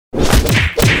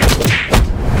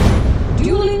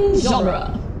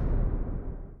genre.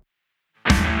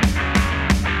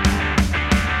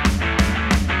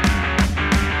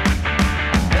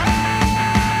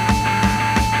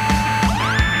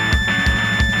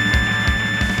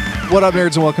 What up,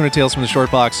 nerds, and welcome to Tales from the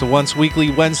Short Box, the once weekly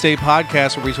Wednesday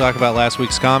podcast where we talk about last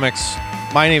week's comics.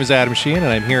 My name is Adam Sheehan,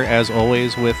 and I'm here, as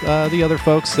always, with the other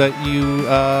folks that you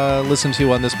listen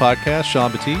to on this podcast.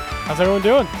 Sean Petit. How's everyone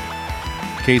doing?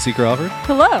 Casey Crawford.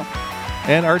 Hello.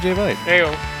 And RJ Vite.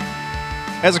 Heyo.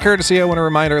 As a courtesy, I want to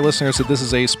remind our listeners that this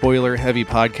is a spoiler-heavy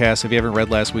podcast. If you haven't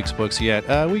read last week's books yet,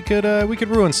 we could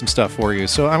ruin some stuff for you.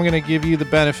 So I'm going to give you the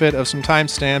benefit of some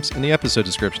timestamps in the episode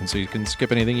description so you can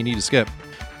skip anything you need to skip.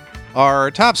 Our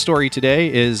top story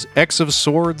today is Ten of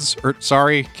Swords,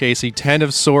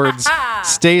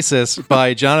 Stasis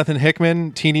by Jonathan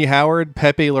Hickman, Tini Howard,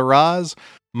 Pepe Larraz,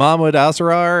 Mahmoud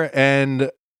Asrar,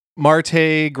 and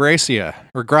Marte Gracia.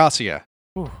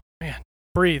 Ooh, man.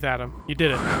 Breathe, Adam. You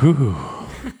did it. Ooh.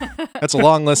 That's a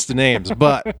long list of names,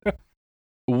 but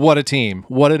what a team.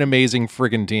 What an amazing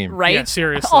friggin' team. Right? Yeah,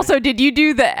 seriously. Also, did you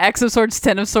do the X of Swords,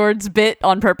 Ten of Swords bit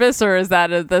on purpose, or is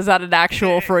that an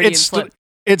actual Freudian slip?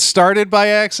 It started by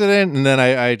accident, and then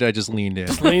I just leaned in.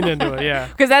 Just lean into it, yeah.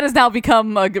 Because that has now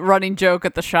become a running joke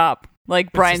at the shop.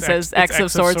 Like Brian says, X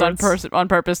of Swords on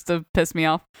purpose to piss me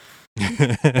off.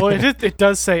 Well, it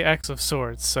does say X of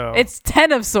Swords, so... It's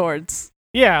Ten of Swords.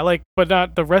 Yeah, but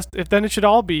not the rest. Then it should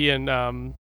all be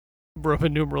in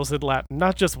Roman numerals in Latin,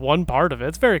 not just one part of it.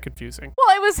 It's very confusing.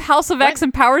 Well, it was House of X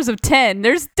and Powers of 10.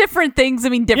 There's different things. I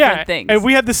mean, different things. And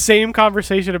we had the same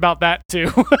conversation about that, too.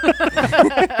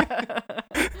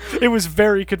 It was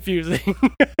very confusing.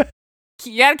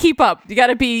 You gotta keep up. You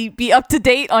gotta be up to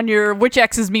date on your which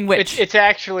X's mean which. It's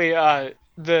actually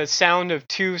the sound of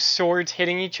two swords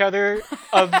hitting each other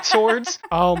of swords.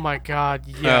 Oh my god,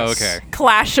 yes. Oh, okay.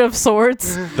 Clash of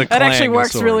Swords. That actually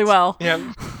works really well.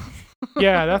 Yeah.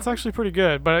 Yeah, that's actually pretty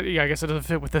good, but yeah, I guess it doesn't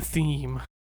fit with the theme.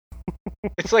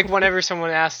 It's like whenever someone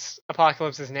asks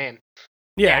Apocalypse's name.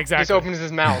 Yeah, exactly. He just opens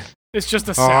his mouth. It's just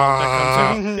a sound that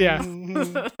comes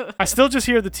in. Yeah. I still just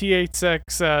hear the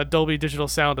THX Dolby Digital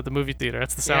sound at the movie theater.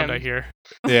 That's the sound I hear.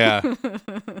 Yeah.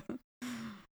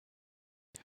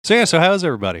 So how's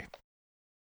everybody?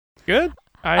 Good.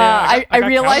 I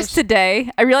realized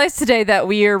today that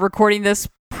we are recording this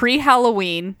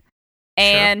pre-Halloween.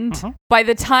 And by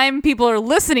the time people are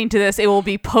listening to this, it will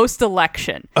be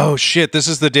post-election. Oh, shit. This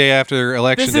is the day after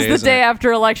election day, This is the day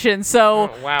after election. So,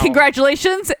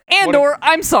 Congratulations, or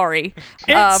I'm sorry.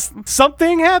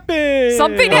 Something happened.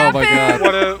 Something happened. Oh,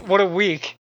 my God. What a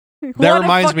week. That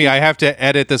reminds me, I have to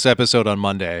edit this episode on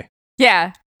Monday.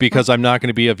 Yeah. Because I'm not going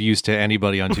to be of use to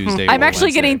anybody on Tuesday. I'm actually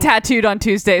Wednesday. getting tattooed on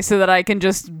Tuesday so that I can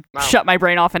just shut my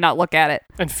brain off and not look at it.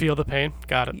 And feel the pain.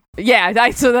 Got it.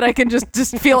 Yeah, so that I can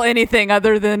just feel anything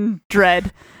other than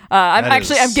dread. I'm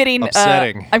getting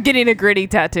a gritty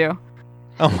tattoo.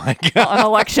 Oh my God. On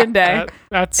election day.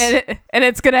 And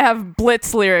it's going to have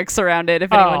Blitz lyrics around it,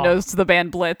 if anyone knows the band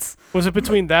Blitz. Was it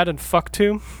between that and Fuck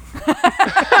Tomb?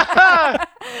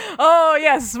 Oh,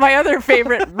 yes, my other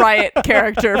favorite Riot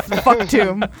character, Fuck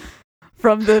Tomb,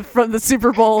 from the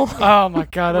Super Bowl. Oh my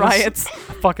God, riots.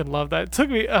 I fucking love that. It took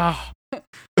me...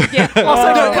 Yeah,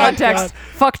 also no context.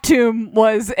 Fuck Tomb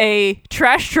was a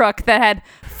trash truck that had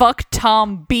Fuck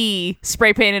Tom B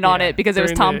spray painted on it because it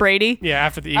was Tom Brady. Yeah,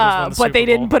 after the Eagles won the Super But they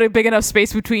Bowl. didn't put a big enough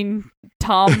space between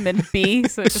Tom and B,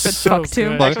 so it just said Fuck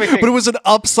Tomb. But it was an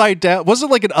upside down. Was it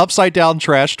like an upside down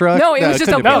trash truck? No, it was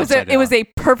just it was a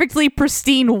perfectly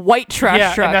pristine white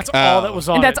trash truck. And that's all that was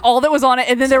on it. And that's all that was on it.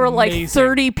 And then there were like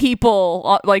 30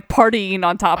 people like partying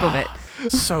on top of it.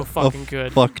 So fucking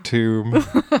good. Fuck Tomb.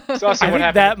 It's also what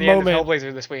happened at the end of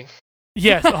Hellblazer this week.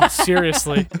 Yes,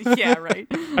 seriously. Yeah, right.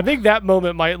 I think that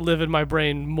moment might live in my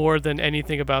brain more than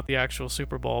anything about the actual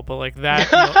Super Bowl, but like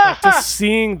that, just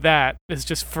seeing that is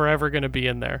just forever going to be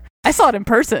in there. I saw it in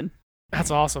person.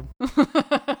 That's awesome.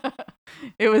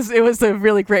 It was a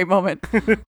really great moment.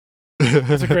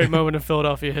 It's a great moment in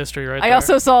Philadelphia history, right? I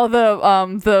also saw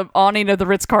the awning of the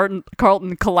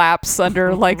Ritz-Carlton collapse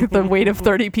under like the weight of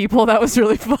 30 people. That was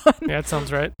really fun. Yeah, that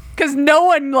sounds right. Because no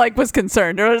one like was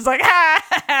concerned. It was like,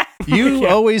 ha! You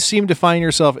always seem to find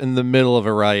yourself in the middle of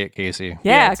a riot, Casey.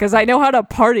 Yeah, because I know how to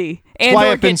party and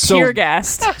or get tear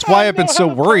gassed. That's why I've been so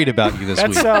worried about you this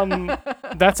week.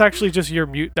 That's actually just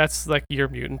your That's like your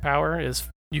mutant power is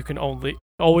you can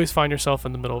always find yourself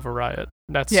in the middle of a riot.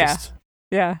 That's just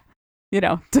you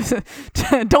know,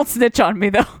 don't snitch on me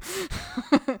though.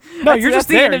 No, you're just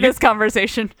the there. End of this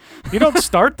conversation. You don't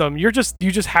start them. You just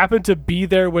happen to be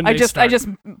there when they start.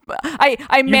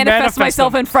 I manifest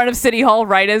myself in front of City Hall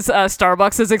right as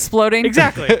Starbucks is exploding.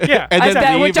 Exactly. Yeah. And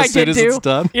then which I did do.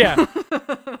 Done. Yeah.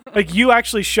 Like you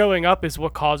actually showing up is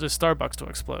what causes Starbucks to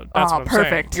explode. That's what I'm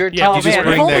perfect. saying. You're you just Man,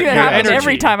 bring if only that it good happened energy.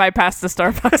 every time I pass the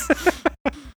Starbucks.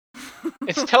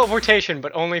 It's teleportation,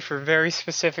 but only for very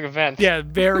specific events. Yeah,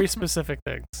 very specific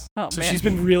things. Oh, So man. she's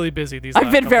been really busy these I've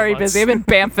last been couple very months. busy. I've been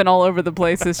bamfing all over the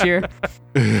place this year.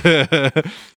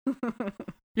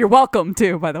 You're welcome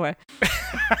too, by the way.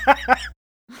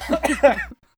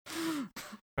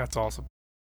 That's awesome.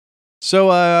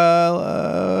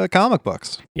 So, comic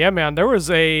books. Yeah, man, there was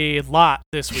a lot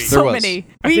this week. There So was. many.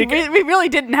 I We think- really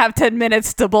didn't have 10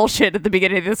 minutes to bullshit at the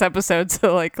beginning of this episode,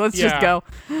 so like let's just Yeah. go.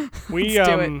 We Let's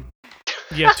do it.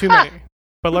 Yeah, too many.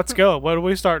 But let's go. What are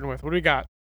we starting with? What do we got?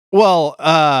 Well,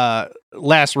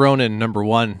 Last Ronin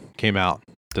 #1 came out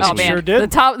this Oh week. man, Sure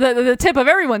did. the tip of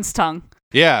everyone's tongue.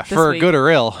 Yeah, this for week. good or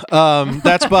ill.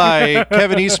 That's by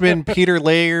Kevin Eastman, Peter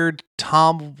Laird,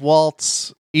 Tom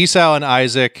Waltz, Esau and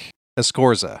Isaac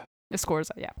Escorza. The scores,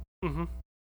 yeah. Mm-hmm.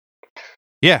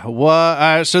 Yeah,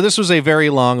 well, so this was a very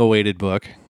long-awaited book.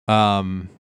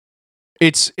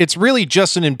 It's really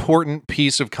just an important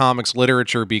piece of comics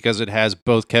literature because it has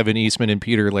both Kevin Eastman and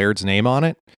Peter Laird's name on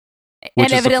it, which And is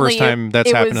the evidently first time that's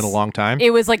it happened in was- a long time.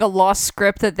 It was like a lost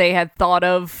script that they had thought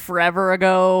of forever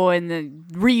ago and then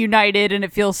reunited, and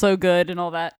it feels so good and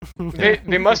all that.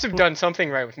 They must have done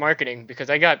something right with marketing, because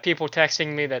I got people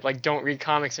texting me that like don't read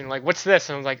comics and like, what's this?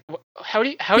 And I'm like, how do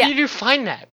you find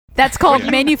that? That's called Yeah.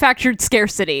 manufactured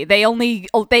scarcity. They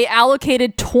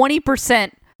allocated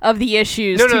 20% of the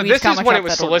issues No, to no, each this is comic when shop it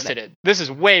was that ordered it. solicited. This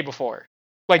is way before.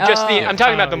 Like just Oh. I'm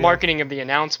talking about the yeah. marketing of the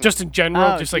announcement. Just in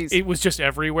general, Oh, just like geez. it was just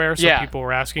everywhere, so Yeah. people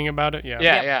were asking about it. Yeah.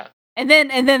 yeah, Yep. yeah. And then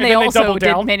they then they also doubled did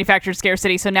down? manufactured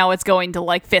scarcity, so now it's going to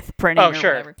like 5th printing. Oh, or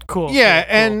sure. whatever. Cool. Yeah,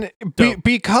 cool, and Dope.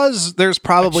 because there's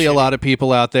probably a shitty. lot of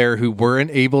people out there who weren't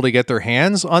able to get their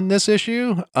hands on this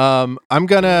issue, I'm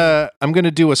gonna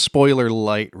do a spoiler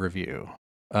light review.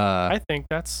 I think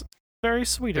that's very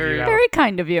sweet of Very- you. Al. Very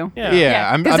kind of you. Yeah.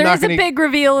 Yeah, I'm Because there not is a gonna. big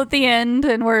reveal at the end,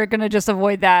 and we're gonna just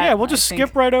avoid that. Yeah, we'll just I think.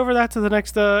 skip right over that to the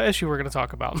next issue we're going to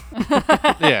talk about.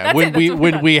 Yeah, That's when it, we that's what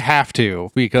when done. we have to,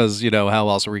 because how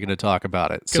else are we going to talk about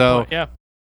it? Good So point, yeah.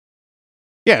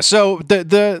 yeah, so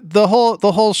the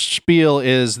whole spiel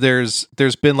is there's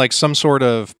been like some sort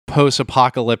of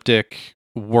post-apocalyptic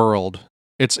world.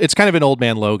 It's kind of an Old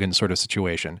Man Logan sort of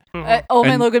situation. Mhm. Old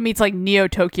Man And- Logan meets like Neo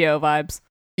Tokyo vibes.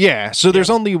 Yeah, so there's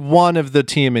only one of the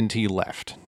TMNT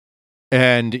left.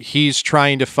 And he's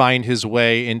trying to find his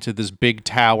way into this big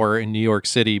tower in New York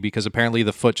City because apparently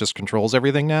the Foot just controls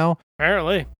everything now.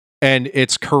 Apparently. And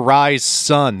it's Karai's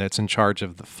son that's in charge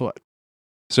of the Foot.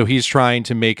 So he's trying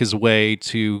to make his way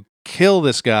to kill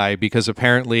this guy because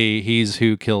apparently he's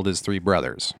who killed his 3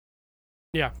 brothers.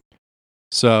 Yeah.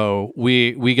 So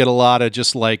we get a lot of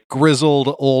just like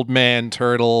grizzled old man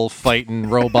turtle fighting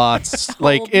robots.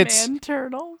 Like Old it's Man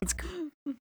Turtle.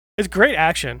 It's great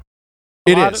action.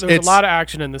 It There is. was It's- a lot of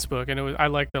action in this book, and I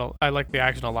liked the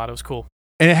action a lot. It was cool.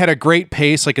 and it had a great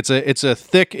pace. Like it's a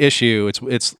thick issue.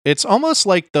 It's almost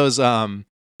like those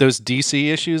DC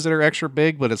issues that are extra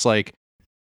big, but it's like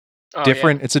Oh,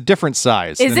 different. It's a different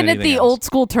size. than Isn't it anything the else. old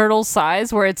school Turtles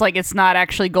size where it's like it's not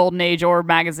actually Golden Age or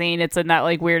magazine? It's in that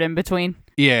like weird in between.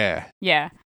 Yeah. Yeah,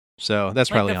 So that's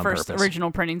like probably the on first purpose.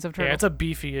 original printings of Yeah, Turtles. it's a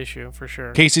beefy issue for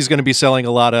sure. Casey's going to be selling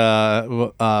a lot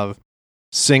of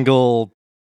single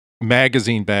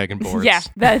magazine bag and boards. Yeah,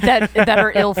 that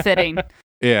are ill fitting.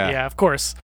 Yeah. Yeah, of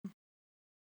course.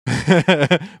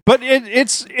 But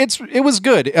it was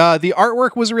good. The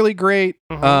artwork was really great.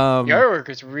 Mhm. yeah. The artwork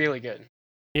is really good.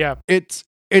 Yeah. It's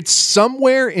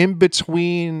somewhere in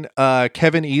between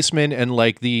Kevin Eastman and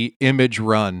like the Image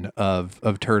run of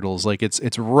Turtles. Like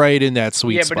it's right in that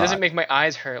sweet Yeah, spot. but it doesn't make my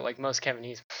eyes hurt like most Kevin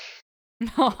Eastman.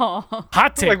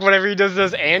 Hot take. Like whenever he does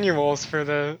those annuals for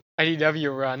the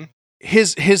IDW run.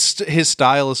 his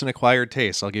style is an acquired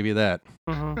taste. I'll give you that.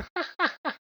 Mhm.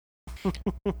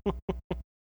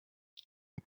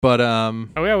 But Oh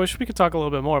yeah, I wish we could talk a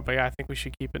little bit more, but yeah, I think we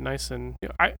should keep it nice and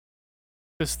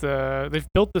they've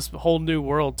built this whole new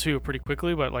world too pretty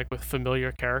quickly, but like with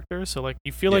familiar characters. So like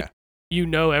you feel Yeah. like you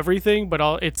know everything, but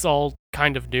it's all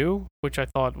kind of new, which I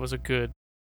thought was a good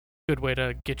way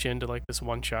to get you into like this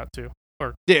one shot too.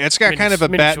 Or yeah, it's got Mini- kind of a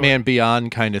mini Batman Beyond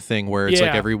kind of thing where it's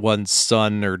like Yeah. everyone's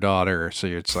son or daughter. So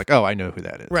you're just like, oh, I know who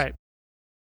that is. right.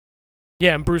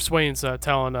 Yeah, and Bruce Wayne's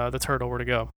telling the turtle where to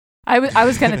go. I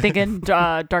was kind of thinking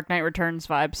Dark Knight Returns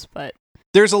vibes, but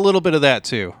There's a little bit of that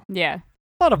too. yeah.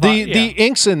 A lot of The yeah. the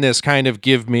inks in this kind of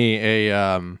give me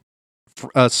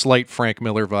a slight Frank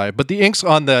Miller vibe, but the inks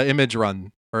on the Image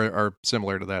run are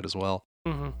similar to that as well.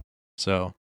 Mhm.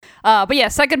 So But yeah,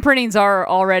 second printings are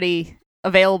already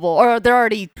available, or they're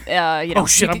already. Oh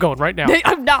shit! I'm going right now.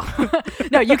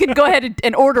 No, you can go ahead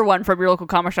and order one from your local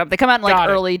comic shop. They come out in like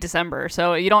early December,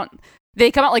 so you don't.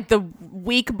 They come out like the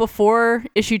week before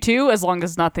issue 2, as long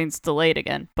as nothing's delayed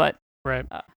again. But right,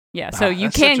 so you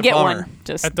can get one.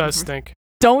 Just that does stink.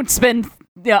 Don't spend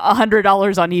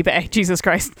 $100 on eBay. Jesus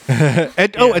Christ.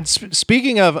 And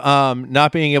speaking of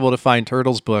not being able to find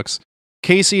Turtles books,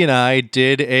 Casey and I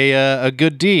did a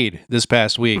good deed this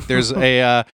past week. There's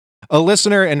a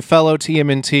listener and fellow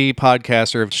TMNT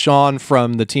podcaster, Sean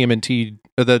from the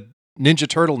the Ninja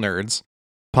Turtle Nerds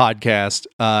podcast,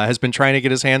 has been trying to get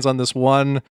his hands on this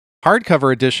one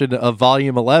hardcover edition of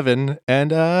Volume 11,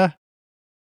 and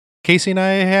Casey and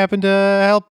I happened to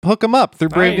help hook him up through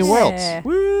Brave New Worlds.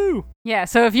 Woo! Yeah,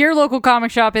 so if your local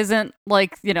comic shop isn't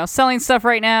like, selling stuff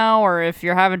right now, or if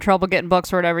you're having trouble getting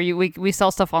books or whatever, we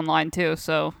sell stuff online too.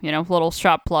 So, little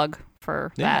shop plug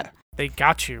for that. They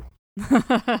got you.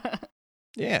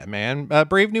 Yeah, man.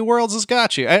 Brave New Worlds has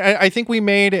got you. I think we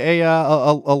made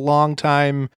a long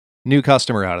time new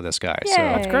customer out of this guy. Yay, so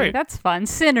that's great. That's fun.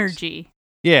 Synergy.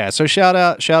 Yeah, so shout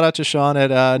out to Sean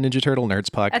at Ninja Turtle Nerds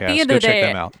podcast. At the end Go of the check day,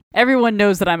 them out. Everyone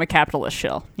knows that I'm a capitalist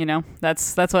shill.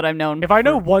 That's what I'm known. If I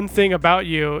know one thing about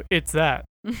you, it's that.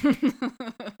 That's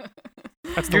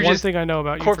the one thing I know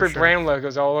about you. Corporate for sure. brand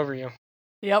logos all over you.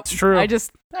 Yep, it's true. I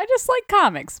just like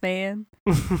comics, man.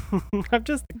 I'm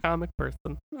just a comic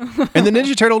person. And the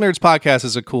Ninja Turtle Nerds podcast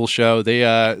is a cool show.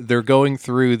 They're going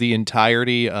through the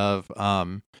entirety of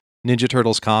Ninja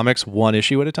Turtles comics one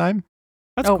issue at a time.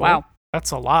 That's cool. Wow.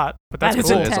 That's a lot, but that's That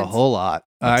is cool. It's a whole lot.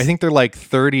 I think they're like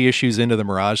 30 issues into the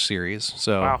Mirage series.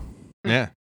 So, wow. Yeah.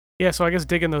 Yeah, so I guess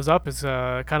digging those up is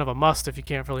kind of a must if you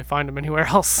can't really find them anywhere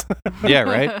else. Yeah,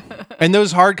 right? And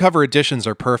those hardcover editions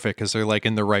are perfect because they're like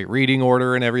in the right reading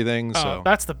order and everything. So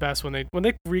that's the best when they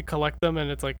recollect them and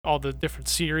it's like all the different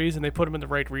series and they put them in the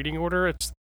right reading order.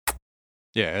 It's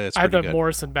I have the good.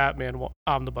 Morrison Batman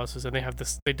omnibuses and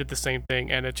they did the same thing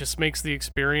and it just makes the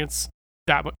experience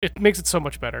it makes it so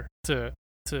much better to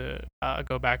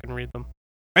go back and read them.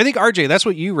 I think RJ, that's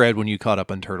what you read when you caught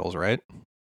up on Turtles, right?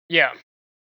 Yeah.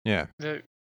 Yeah.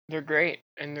 They're great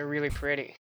and they're really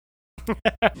pretty.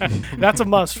 That's a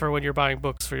must for when you're buying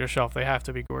books for your shelf. They have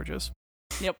to be gorgeous.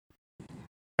 Yep.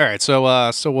 All right,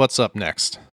 so what's up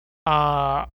next?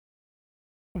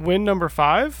 Win number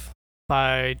 5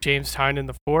 by James Tynion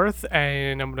IV,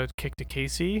 and I'm gonna kick to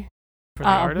Casey for the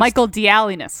artist. Michael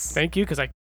Dialinus. Thank you, because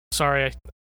that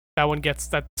one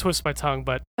twists my tongue,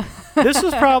 but this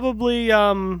was probably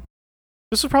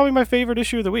my favorite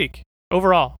issue of the week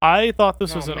overall. I thought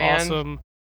this was an awesome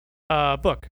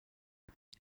book.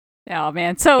 Oh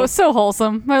man, so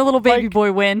wholesome. My little baby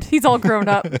boy wind. He's all grown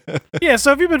up. Yeah,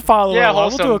 so if you've been following,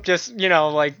 wholesome. We'll just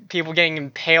like people getting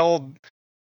impaled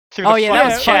through the that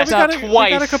was fucked up. We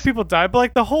got a couple people die, but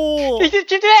like the whole well,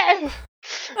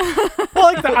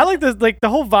 I like this. Like the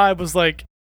whole vibe was like,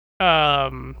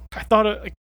 I thought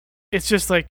it's just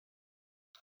like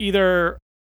either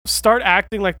start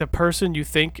acting like the person you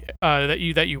think that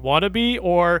you want to be,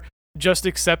 or just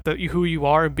accept who you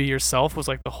are and be yourself was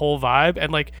like the whole vibe.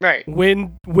 And like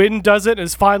when does it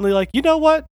is finally like, you know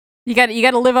what? You got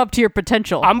to live up to your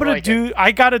potential.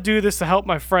 I got to do this to help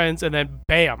my friends, and then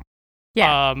bam.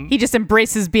 Yeah. He just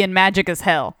embraces being magic as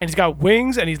hell. And he's got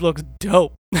wings and he looks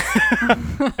dope.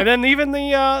 And then even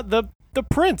the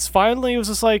prince finally was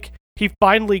just like, he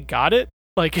finally got it.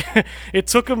 Like it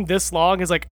took him this long. He's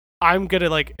like, I'm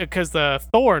gonna because the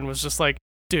Thorn was just like,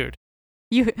 dude.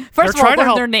 You first of all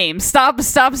learn their names. Stop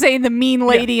saying the mean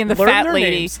lady and the fat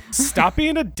lady. Names. Stop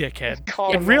being a dickhead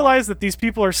and realize that these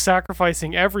people are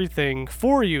sacrificing everything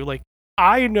for you. Like,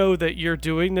 I know that you're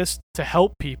doing this to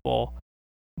help people,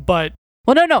 but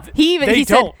no. He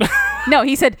don't. Said, no,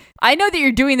 he said, I know that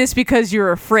you're doing this because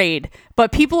you're afraid,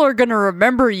 but people are going to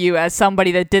remember you as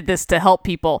somebody that did this to help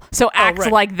people. So act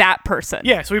like that person.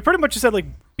 Yeah. So he pretty much just said, like,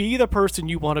 be the person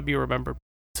you want to be remembered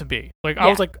to be. Like, I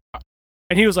was like,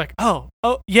 and he was like, oh,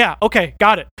 yeah, okay,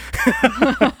 got it.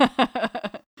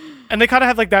 And they kind of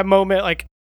have like that moment, like,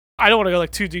 I don't want to go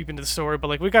like too deep into the story, but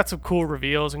like we got some cool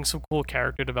reveals and some cool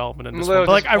character development in this one.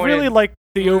 But like I really like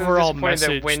the overall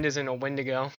message. That Wind isn't a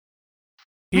Wendigo.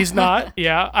 He's not.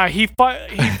 Yeah.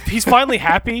 He's finally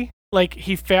happy. Like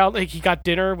he found he got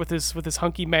dinner with his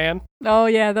hunky man. Oh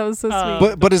yeah, that was so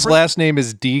sweet. But his last name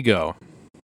is Digo.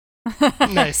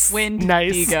 Nice. Wind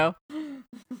Digo.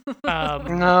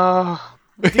 No.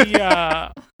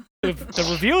 The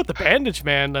reveal with the bandage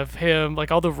man of him,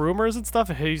 like all the rumors and stuff,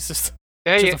 he's just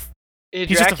he's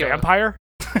just a vampire.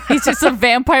 He's just a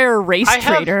vampire race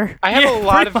trader. I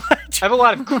have a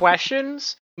lot of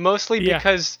questions, mostly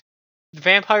because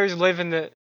vampires live in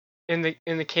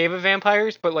in the cave of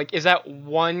vampires, but like, is that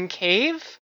one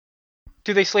cave?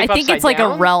 Do they sleep? I think it's like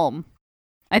down? a realm.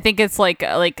 I think it's like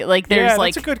there's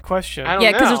that's a good question.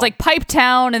 Yeah, because there's like Pipe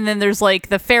Town, and then there's like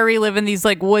the fairy live in these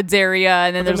like woods area,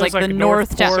 and then there's like the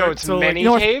North Town. So it's many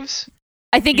caves.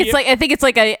 I think it's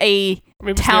like a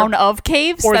town of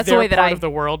caves. Or that's the way that part of the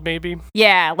world, maybe.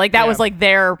 Yeah, like that was like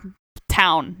their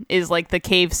town is like the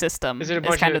cave system. Is it a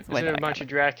bunch of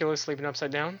Dracula sleeping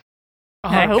upside down?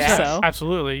 I hope so.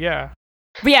 Absolutely, yeah.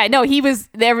 But yeah, no, he was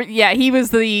there. Yeah, he was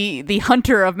the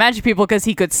hunter of magic people because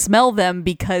he could smell them.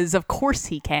 Because of course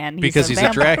he can. Because he's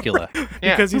a Dracula.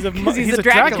 Because he's a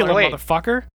Dracula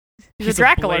motherfucker. He's a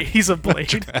Dracula. He's a blade.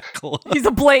 Dracula. He's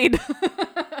a blade.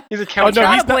 He's a count. He's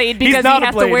not a blade because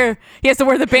he has to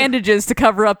wear the bandages to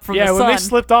cover up from the sun. Yeah, when they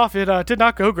slipped off, it did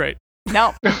not go great.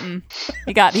 No,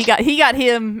 he got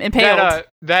him impaled.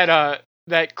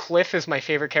 That Cliff is my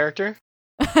favorite character.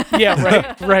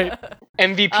 Yeah, right.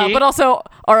 MVP. But also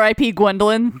R.I.P.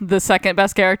 Gwendolyn, the second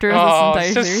best character of this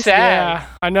entire series. Sad. Yeah,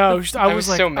 I know. I was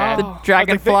like, so mad. The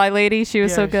dragonfly lady, she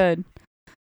was so good.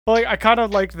 Well, I kind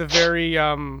of liked the very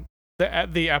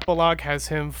the epilogue has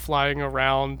him flying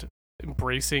around,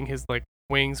 embracing his like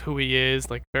wings, who he is,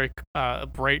 like very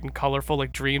bright and colorful,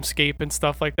 like dreamscape and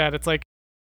stuff like that. It's like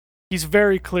he's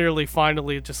very clearly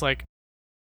finally just like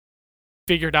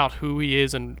figured out who he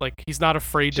is, and like he's not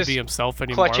afraid to be himself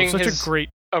anymore. Clutching Such his a great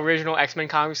original X-Men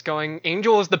comics, going,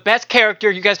 Angel is the best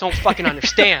character. You guys don't fucking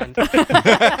understand.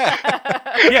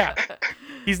 Yeah,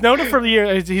 he's known it for the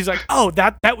years. He's like, oh,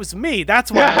 that was me.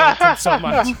 That's why I liked him so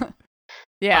much.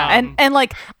 Yeah, and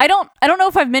like I don't know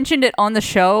if I've mentioned it on the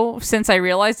show since I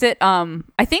realized it.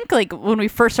 I think like when we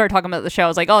first started talking about the show, I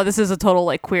was like, oh, this is a total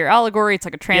like queer allegory. It's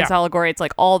like a trans allegory. It's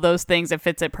like all those things. It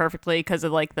fits it perfectly because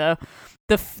of like the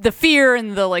fear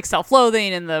and the like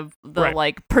self-loathing and the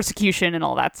like persecution and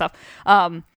all that stuff.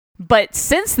 But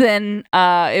since then,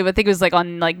 I think it was like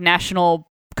on like National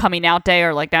Coming Out Day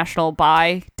or like National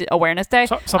Bi Awareness Day,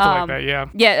 something like that. Yeah.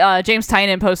 Yeah. James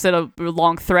Tynion posted a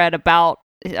long thread about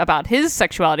his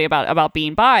sexuality, about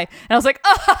being bi, and I was like,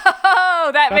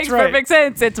 oh, that makes perfect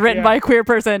sense. It's written by a queer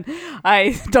person.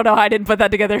 I don't know how I didn't put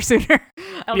that together sooner.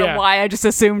 I don't know why I just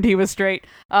assumed he was straight.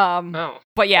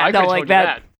 But yeah, well, no, like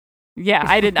that. Yeah,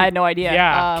 I had no idea.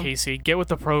 Yeah, Casey, get with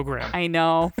the program. I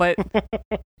know, but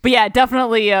yeah,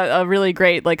 definitely a really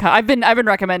great. Like I've been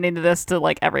recommending this to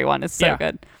like everyone. It's so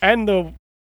good. And the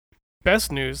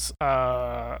best news,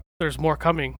 there's more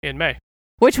coming in May.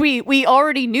 Which we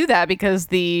already knew that because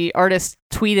the artist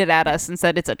tweeted at us and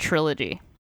said it's a trilogy.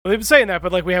 Well, they've been saying that,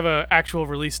 but like we have an actual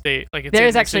release date. Like it's there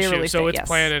is actually a release date, so it's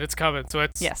planned and it's coming. So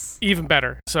it's even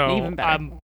better. So even better.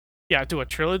 Do a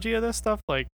trilogy of this stuff.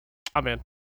 Like I'm in.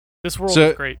 This world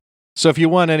is great. So if you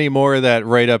want any more of that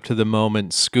right up to the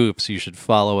moment scoops, you should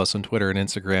follow us on Twitter and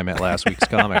Instagram at Last Week's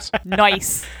Comics.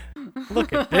 Nice.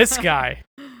 Look at this guy.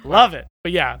 Love it.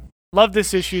 But yeah, love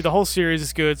this issue. The whole series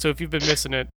is good. So if you've been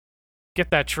missing it, get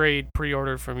that trade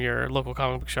pre-ordered from your local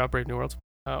comic book shop, Brave New Worlds,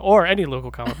 or any local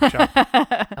comic book shop.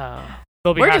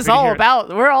 They'll be we're just all about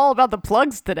we're all about the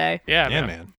plugs today. Yeah,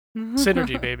 man.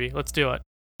 Synergy, baby. Let's do it.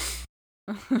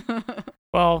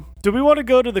 Well, do we want to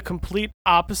go to the complete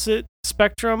opposite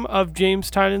spectrum of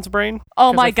James Tynion's brain?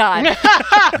 Oh my god.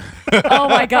 Oh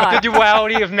my god. The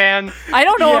duality of man. I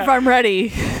don't know if I'm ready.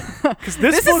 Because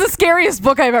this is the scariest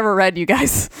book I've ever read, you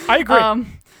guys. I agree.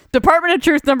 Department of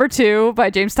Truth #2 by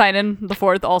James Tynion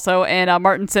IV also, and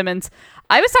Martin Simmons.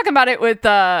 I was talking about it with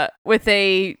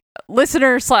a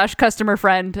listener/customer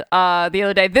friend the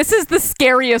other day. This is the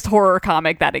scariest horror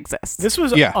comic that exists. This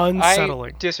was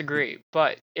unsettling. I disagree,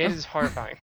 but it is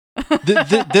horrifying.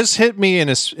 This hit me in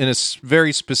a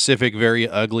very specific, very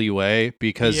ugly way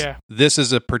because this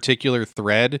is a particular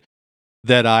thread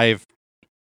that I've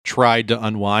tried to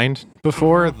unwind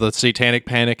before. The Satanic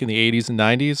Panic in the 80s and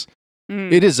 90s.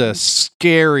 It is a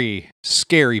scary,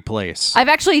 scary place. I've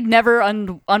actually never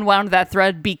unwound that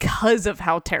thread because of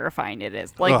how terrifying it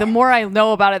is. Like, the more I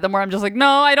know about it, the more I'm just like, no,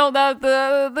 I don't.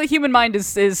 The human mind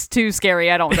is too scary.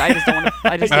 I just don't want to.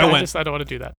 I don't want to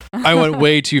do that. I went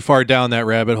way too far down that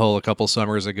rabbit hole a couple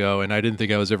summers ago, and I didn't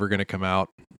think I was ever going to come out.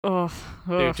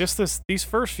 Dude, just these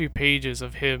first few pages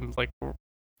of him, like,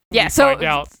 find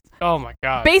out. Oh my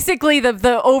god. Basically,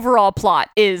 the overall plot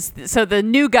is, so the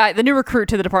new recruit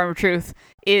to the Department of Truth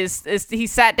is he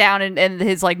sat down and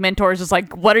his like mentor is just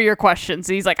like, what are your questions?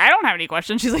 And he's like, I don't have any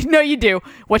questions. She's like, no, you do.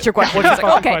 What's your question? What's your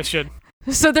like, okay. Question?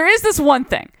 So there is this one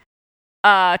thing.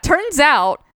 Turns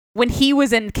out when he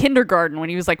was in kindergarten, when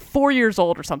he was like 4 years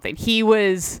old or something, he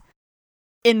was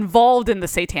involved in the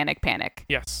Satanic Panic.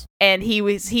 Yes. And he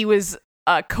was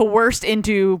coerced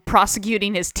into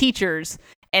prosecuting his teachers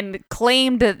and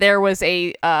claimed that there was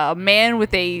a man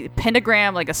with a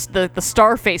pentagram, like the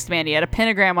star-faced man. He had a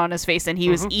pentagram on his face, and he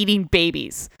was eating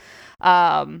babies.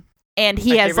 And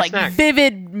he has like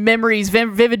vivid memories,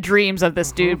 vivid dreams of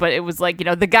this dude. But it was like,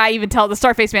 the guy the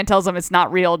star-faced man tells him it's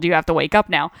not real. Do you have to wake up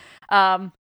now?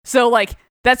 So like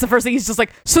that's the first thing. He's just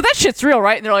like, so that shit's real,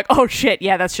 right? And they're like, oh shit,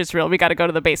 yeah, that shit's real. We got to go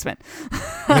to the basement.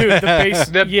 Dude,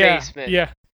 the basement.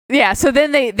 Yeah. Yeah, so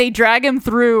then they drag him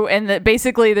through, and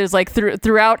basically there's like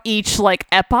throughout each like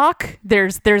epoch,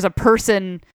 there's a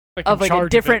person of like a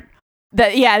different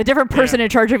a different person in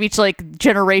charge of each like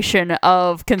generation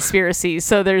of conspiracies.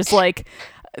 So there's like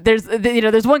there's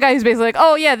one guy who's basically like,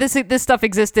 oh yeah, this stuff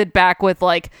existed back with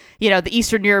like the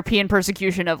Eastern European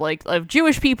persecution of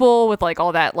Jewish people with like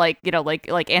all that like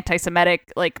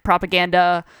anti-Semitic like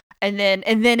propaganda, and then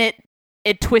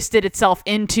it twisted itself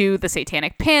into the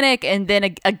Satanic Panic, and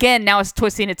then again now it's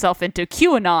twisting itself into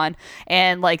QAnon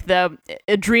and like the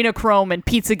adrenochrome and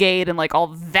Pizzagate and like all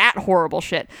that horrible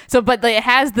shit. So, but it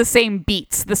has the same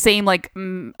beats, the same like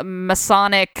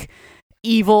Masonic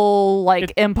evil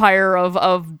like empire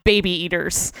of baby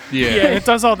eaters. Yeah, it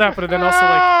does all that, but then also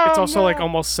like it's also like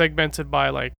almost segmented by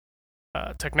like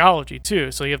technology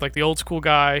too. So you have like the old school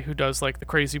guy who does like the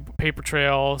crazy paper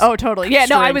trails. Oh, totally. Yeah,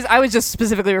 no, I was just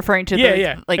specifically referring to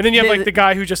like, and then you have like the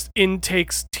guy who just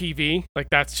intakes TV. Like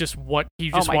that's just what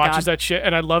he just watches that shit.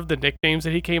 And I love the nicknames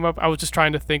that he came up. I was just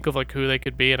trying to think of like who they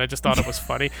could be, and I just thought it was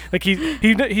funny. Like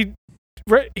he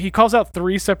calls out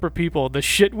 3 separate people: the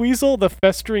shit weasel, the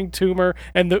festering tumor,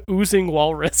 and the oozing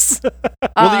walrus.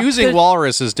 Well, the oozing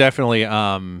walrus is definitely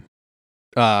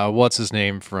what's his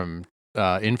name from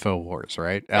InfoWars,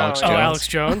 right? Alex Jones. Alex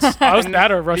Jones. I was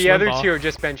that or Rush The Limbaugh. other 2 are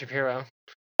just Ben Shapiro.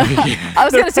 I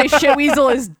was gonna say Shit Weasel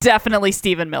is definitely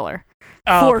Stephen Miller.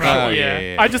 For sure.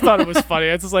 Yeah. I just thought it was funny.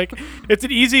 It's just like it's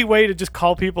an easy way to just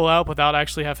call people out without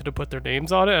actually having to put their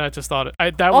names on it. And I just thought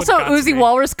that also Uzi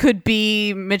Walrus could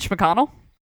be Mitch McConnell.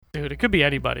 Dude, it could be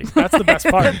anybody. That's the best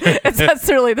part. That's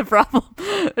really the problem.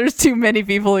 There's too many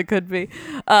people it could be.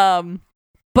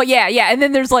 But yeah, and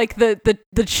then there's like the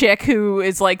chick who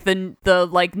is like the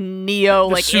like neo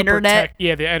the like internet,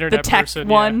 the internet the tech person,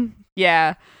 one,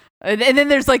 yeah. And then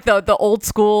there's like the old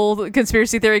school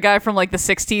conspiracy theory guy from like the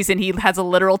 60s, and he has a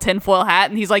literal tinfoil hat,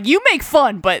 and he's like, you make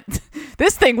fun, but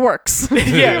this thing works.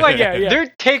 They'll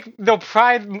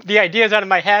pry the ideas out of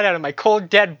my head, out of my cold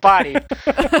dead body.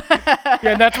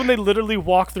 And that's when they literally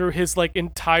walk through his like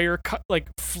entire like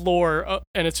floor,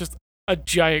 and it's just a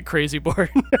giant crazy board.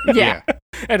 Yeah.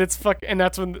 And it's and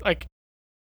that's when like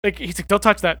he's like, don't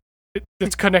touch that.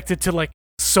 It's connected to like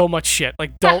so much shit.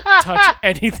 Like, don't touch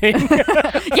anything.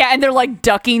 Yeah, and they're like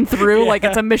ducking through like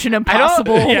it's a Mission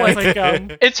Impossible.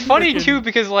 It's funny too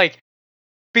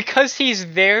because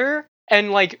he's there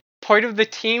and like part of the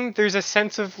team. There's a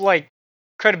sense of like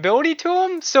credibility to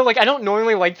him. So like I don't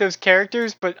normally like those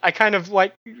characters, but I kind of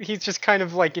like he's just kind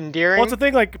of like endearing. Well, it's the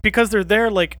thing, like because they're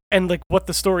there, like and like what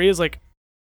the story is, like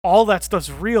all that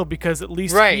stuff's real because at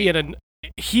least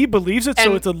he believes it,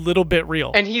 so it's a little bit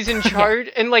real. And he's in charge,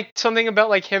 and like something about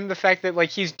like him, the fact that like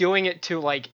he's doing it to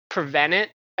like prevent it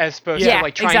as opposed to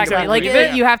like trying to like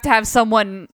it. You have to have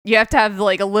someone, you have to have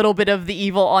like a little bit of the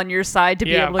evil on your side to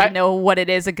be able to know what it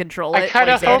is and control it.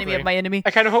 Like the enemy of my enemy.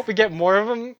 I kind of hope we get more of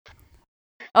them.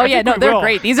 Oh yeah, no, they're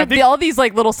great. These are all these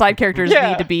like little side characters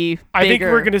need to be bigger. I think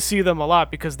we're gonna see them a lot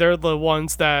because they're the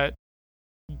ones that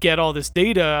get all this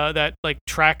data that like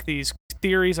track these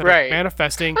theories that are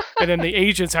manifesting, and then the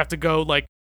agents have to go like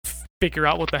figure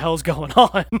out what the hell's going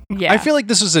on. Yeah, I feel like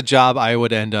this is a job I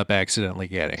would end up accidentally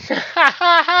getting.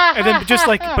 And then just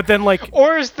like, but then like,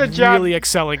 or is the job really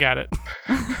excelling at it?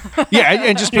 Yeah,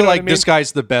 and just be like, this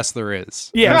guy's the best there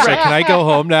is. Yeah, right. Like, can I go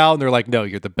home now? And they're like, no,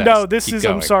 you're the best. No, this Keep is.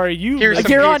 going. I'm sorry,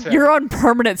 you're on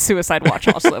permanent suicide watch.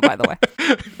 Also, by the way.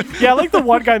 Yeah, like the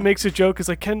one guy makes a joke is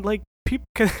like, can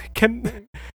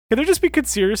there just be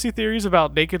conspiracy theories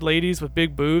about naked ladies with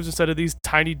big boobs instead of these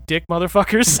tiny dick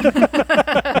motherfuckers?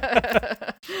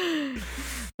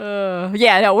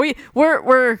 Yeah, no,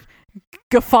 we're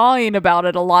guffawing about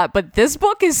it a lot, but this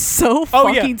book is so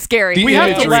fucking scary. We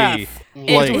have to laugh.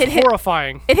 It's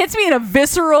horrifying. It hits me in a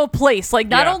visceral place. Like,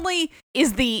 not only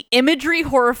is the imagery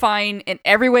horrifying in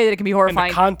every way that it can be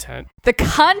horrifying, and the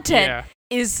content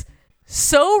is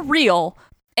so real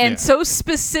and so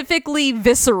specifically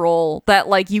visceral that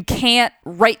like you can't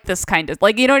write this kind of,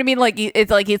 like, you know what I mean? Like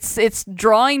it's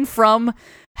drawing from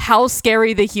how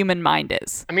scary the human mind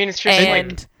is. I mean, it's just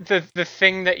like the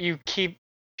thing that you keep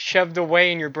shoved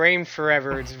away in your brain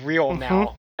forever is real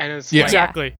now. and it's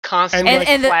exactly constantly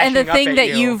and the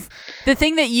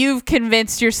thing that you've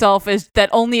convinced yourself is that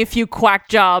only a few quack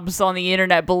jobs on the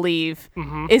internet believe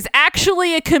is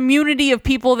actually a community of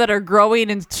people that are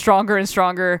growing and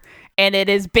stronger, and it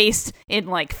is based in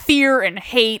like fear and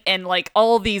hate and like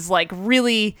all these like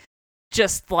really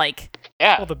just like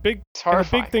well, the big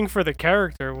thing for the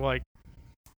character, like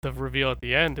the reveal at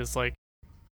the end, is like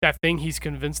that thing he's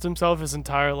convinced himself his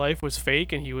entire life was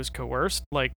fake and he was coerced.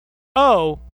 Like,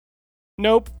 oh,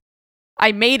 nope,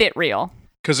 I made it real.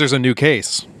 Because there's a new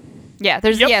case. Yeah,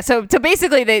 So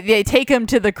basically, they take him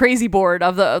to the crazy board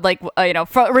of the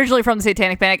originally from the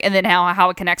Satanic Panic, and then how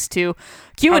it connects to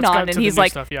QAnon, and he's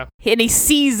like, and he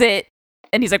sees it,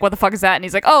 and he's like, what the fuck is that? And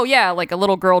he's like, oh yeah, like a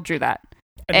little girl drew that.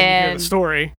 And then you hear the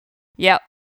story. Yep.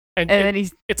 And then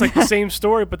it's like the same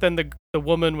story, but then the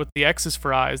woman with the X's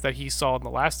for eyes that he saw in the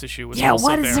last issue was also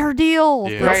what is her deal?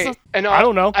 Yeah. Right. And I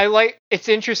don't know. It's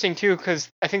interesting too, because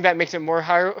I think that makes it more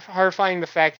horrifying, the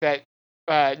fact that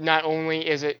not only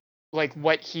is it like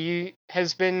what he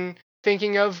has been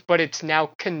thinking of, but it's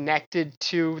now connected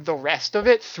to the rest of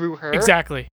it through her.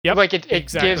 Exactly. Yep. Like it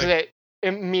gives it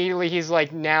immediately. He's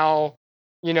like now,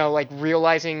 like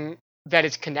realizing that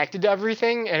it's connected to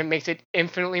everything, and it makes it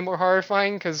infinitely more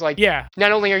horrifying because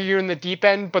not only are you in the deep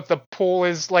end, but the pool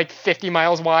is like 50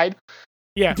 miles wide.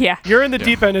 Yeah. You're in the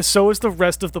deep end, and so is the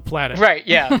rest of the planet. Right.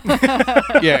 Yeah.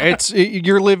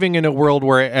 You're living in a world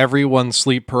where everyone's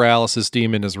sleep paralysis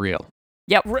demon is real.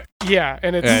 Yep. Yeah,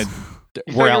 and it's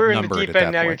we're you were outnumbered in the deep at that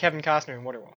end. Now point. you're Kevin Costner in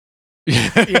Wonderwall.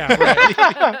 Yeah,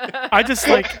 right. I just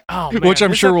like, oh man, which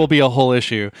I'm sure will be a whole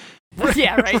issue.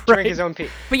 Yeah, right. Drink his own pee.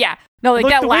 But yeah, no, like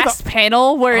that last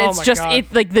panel where it's just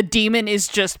like the demon is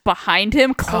just behind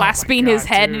him, clasping his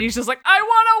head, dude. And he's just like, "I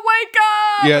want to wake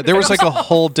up." Yeah, there was like a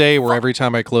whole day where every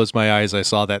time I closed my eyes, I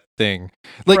saw that thing.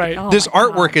 Like this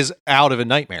artwork is out of a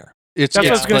nightmare. That's what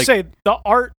I was gonna say. The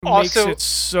art makes it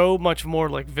so much more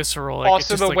like visceral. Like,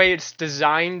 also, the way it's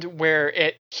designed,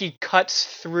 where he cuts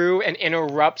through and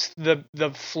interrupts the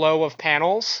flow of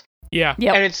panels. Yeah,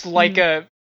 and it's like a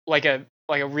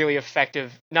really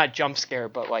effective, not jump scare,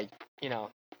 but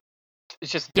it's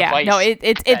just a device. No,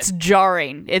 it's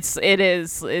jarring. It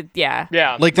is.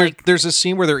 Yeah. Like there's a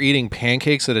scene where they're eating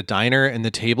pancakes at a diner, and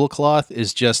the tablecloth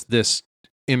is just this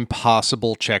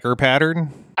impossible checker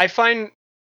pattern. I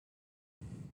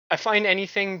find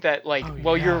anything that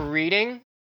while you're reading,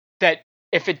 that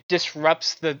if it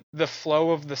disrupts the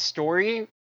flow of the story,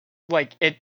 like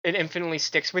it infinitely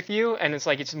sticks with you, and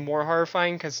it's more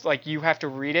horrifying because you have to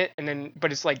read it, and then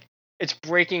but it's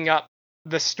breaking up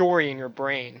the story in your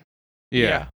brain.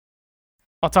 Yeah.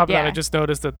 On top of that, I just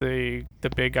noticed that the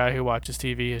big guy who watches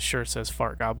TV, his shirt says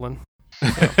 "Fart Goblin." So,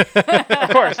 of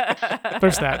course,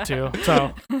 there's that too.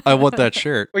 So I want that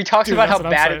shirt. We talked about how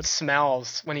bad it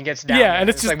smells when he gets down. Yeah, and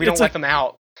it's just like we don't let them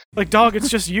out. Like, dog, it's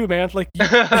just you, man. Like,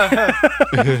 but,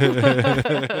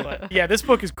 yeah, this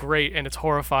book is great, and it's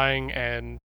horrifying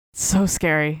and so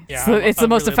scary. Yeah, it's the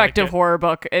most really effective horror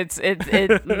book. I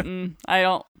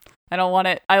don't want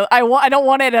it. I don't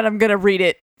want it, and I'm gonna read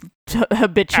it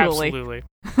habitually. Absolutely.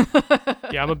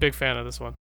 Yeah, I'm a big fan of this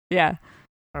one. Yeah.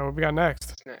 All right, what we got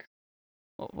next?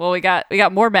 Well, we got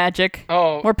more magic.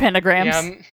 Oh, more pentagrams.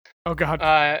 Yeah, oh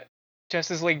God.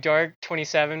 Justice League Dark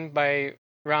 27 by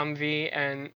Ram V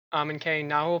and Amin K.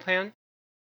 Nahulpan.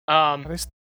 Are they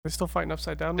still fighting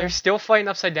upside down? They're still fighting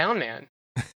upside down, man.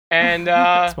 And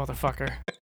this motherfucker.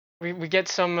 We get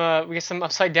some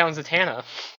upside down Zatanna.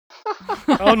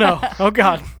 Oh no! Oh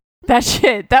God! That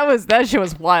shit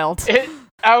was wild.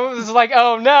 I was like,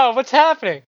 oh no, what's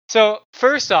happening? So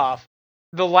first off,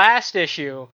 the last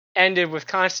issue ended with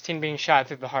Constantine being shot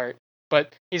through the heart,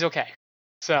 but he's okay.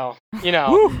 So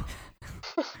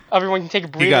everyone can take a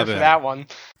breather for that one.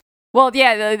 Well,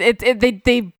 yeah,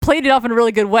 they played it off in a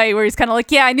really good way, where he's kind of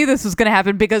like, yeah, I knew this was going to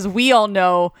happen because we all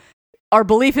know our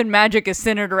belief in magic is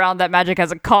centered around that magic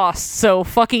has a cost. So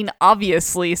fucking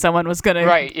obviously someone was going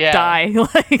to die.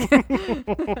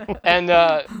 And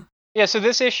so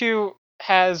this issue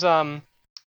has them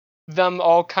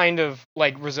all kind of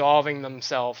resolving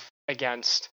themselves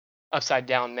against Upside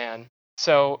Down Man.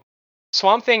 So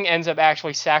Swamp Thing ends up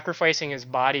actually sacrificing his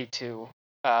body to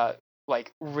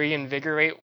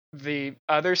reinvigorate the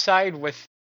other side with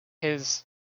his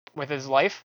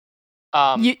life.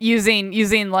 Using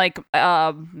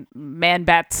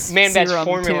Man-Bat's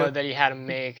formula that he had him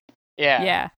make.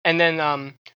 Yeah. And then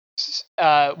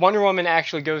Wonder Woman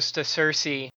actually goes to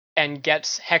Circe and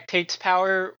gets Hectate's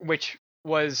power, which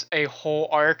was a whole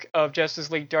arc of Justice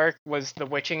League Dark, was the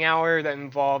Witching Hour that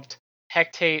involved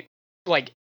Hectate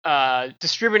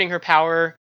distributing her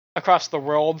power across the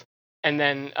world and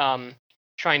then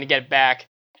trying to get it back.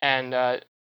 and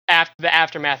after the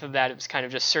aftermath of that, it was kind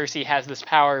of just Cersei has this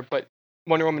power, but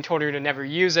Wonder Woman told her to never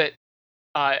use it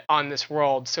on this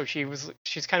world, so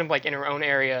she's kind of like in her own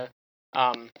area,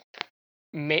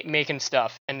 making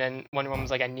stuff, and then Wonder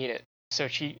Woman's like, I need it, so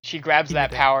she grabs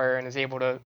that power and is able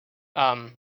to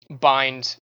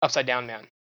bind Upside Down Man,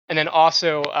 and then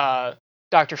also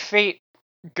Dr. Fate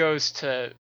goes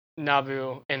to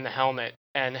Nabu in the helmet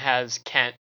and has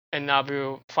Kent, and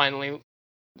Nabu finally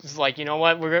is like, you know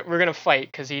what, we're gonna fight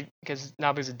because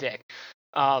Nabu's a dick.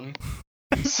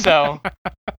 So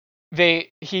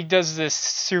he does this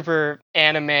super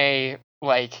anime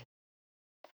like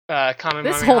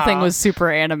this whole thing was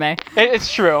super anime.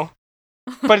 It's true,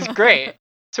 but it's great.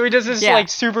 So he does this like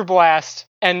super blast,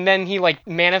 and then he like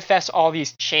manifests all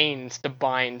these chains to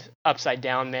bind Upside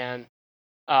Down Man.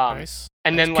 Nice.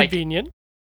 And That's then like convenient.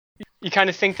 You kind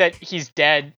of think that he's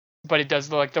dead, but it does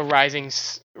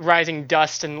the rising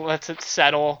dust and lets it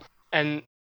settle, and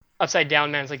Upside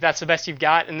Down Man's like, that's the best you've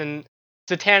got, and then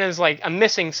Zatanna's like, I'm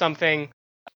missing something,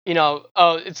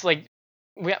 it's like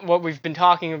what we've been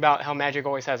talking about, how magic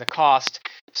always has a cost.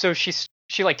 So she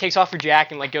like takes off her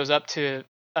jacket and like goes up to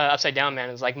Upside Down Man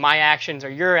and is like, my actions are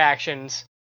your actions,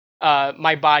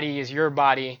 my body is your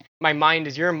body, my mind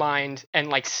is your mind, and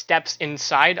like steps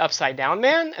inside Upside Down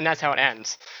Man, and that's how it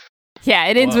ends. Yeah,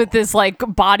 it ends with this like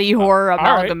body horror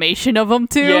amalgamation of them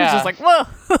too. Yeah. It's just like,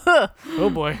 whoa. Oh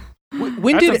boy.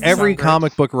 When did every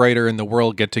comic book writer in the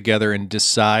world get together and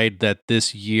decide that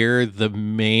this year the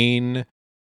main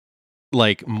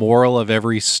like moral of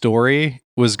every story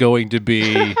was going to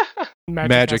be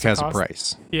magic has a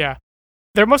price? Yeah.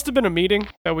 There must have been a meeting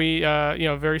that we,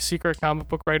 very secret comic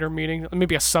book writer meeting,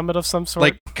 maybe a summit of some sort.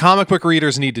 Like, comic book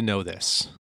readers need to know this,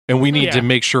 and we need to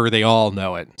make sure they all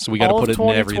know it. So we got to put it in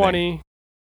everything.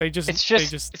 It's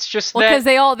just because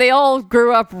they all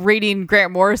grew up reading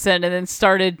Grant Morrison and then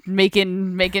started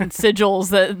making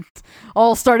sigils that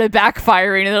all started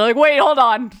backfiring, and they're like, wait, hold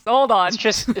on. It's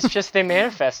just they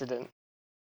manifested it.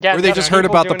 Yeah, or they just heard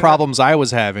about the problems I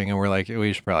was having, and we're like,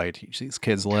 we should probably teach these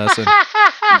kids a lesson.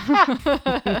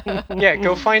 Yeah,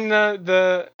 go find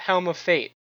the Helm of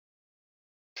Fate.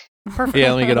 Perfect.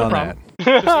 Yeah, let me get on that.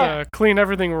 Just clean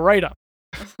everything right up.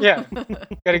 Yeah,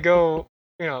 gotta go,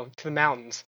 to the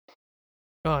mountains.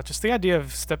 Oh, just the idea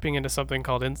of stepping into something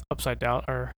called Upside Down,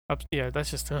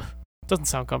 that's just doesn't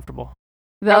sound comfortable.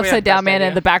 The Upside Down Man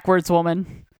and the Backwards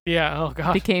Woman. Yeah. Oh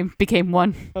god. Became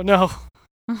one. Oh no.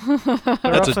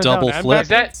 That's a double flip.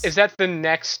 Is that the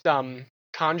next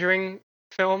Conjuring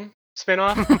film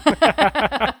spinoff?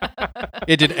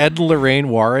 Yeah, did Ed and Lorraine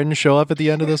Warren show up at the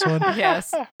end of this one?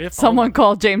 Yes. Someone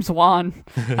called James Wan.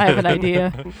 I have an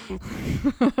idea.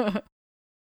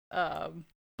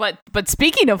 But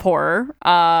speaking of horror,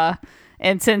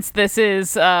 and since this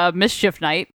is Mischief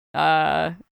Night, as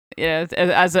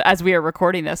we are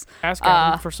recording this, ask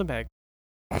Adam for some eggs.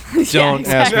 Don't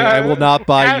ask me. I will not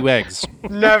buy you eggs.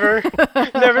 Never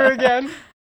again.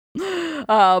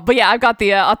 But yeah, I've got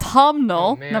the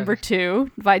Autumnal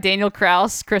 #2 by Daniel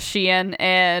Kraus, Chris Sheehan,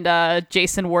 and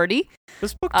Jason Wordie.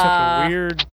 This book took a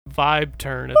weird vibe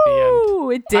turn at the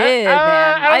end. It did,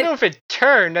 man. I don't know if it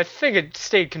turned. I think it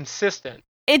stayed consistent.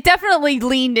 It definitely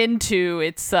leaned into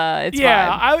its vibe.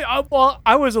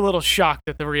 I was a little shocked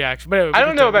at the reaction. But I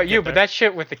don't know about you, but that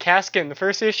shit with the casket in the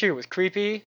first issue was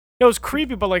creepy. It was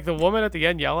creepy, but like the woman at the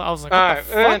end yelling, I was like,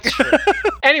 what the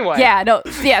fuck? Anyway.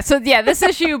 So this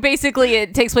issue, basically,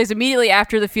 it takes place immediately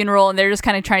after the funeral, and they're just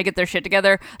kind of trying to get their shit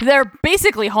together. They're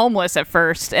basically homeless at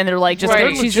first, and they're like, they're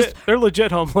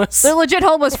legit homeless. They're legit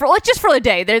homeless for a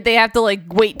day. They have to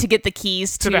like wait to get the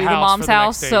keys to the mom's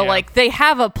house. So like they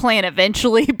have a plan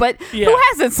eventually, but who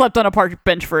hasn't slept on a park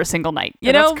bench for a single night?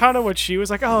 You know, that's kind of what she was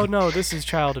like. Oh no, this is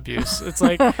child abuse. It's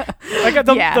like I got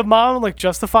the mom like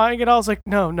justifying it. I was like,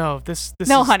 no, this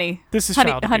no, is, honey, this is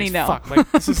honey, child honey, abuse. no. Fuck, like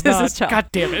this is not. Is child. God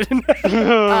damn it.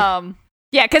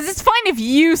 Yeah, because it's fine if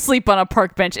you sleep on a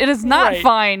park bench. It is not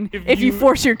fine if you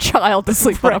force your child to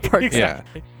sleep on a park bench.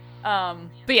 Exactly.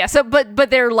 But yeah, but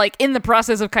they're like in the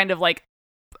process of kind of like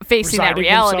facing that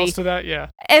reality. To that, yeah.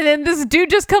 And then this dude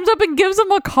just comes up and gives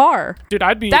them a car. Dude,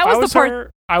 if I was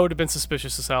her, I would have been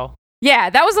suspicious as hell.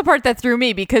 Yeah, that was the part that threw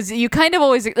me, because you kind of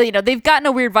always, they've gotten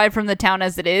a weird vibe from the town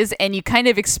as it is, and you kind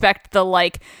of expect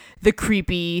the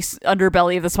creepy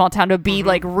underbelly of the small town to be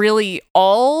like really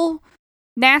all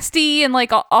nasty and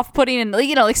like off-putting and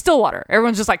like Stillwater.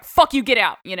 Everyone's just like, fuck you, get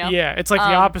out, Yeah, it's like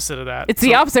the opposite of that. It's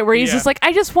the opposite, where he's just like,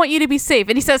 I just want you to be safe.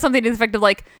 And he says something to the effect of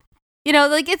like,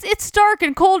 it's dark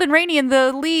and cold and rainy and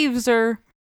the leaves are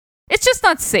it's just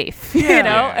not safe, Yeah. you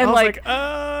know? And I was like,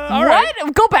 all what? right.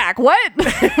 Go back. What?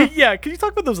 Yeah, can you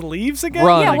talk about those leaves again?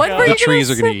 Run. Yeah, what were The you trees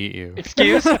gonna are going to say? eat you.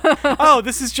 Excuse? Oh,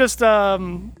 this is just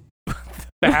The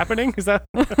Happening? Is that?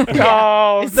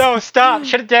 Oh, no, stop.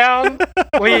 Shut it down.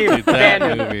 Leave. Dude, that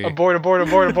Abandon. movie. Abort.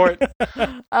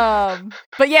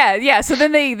 But yeah. So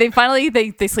then they finally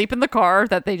they sleep in the car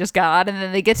that they just got, and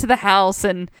then they get to the house,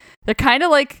 and they're kind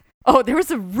of like, oh, there was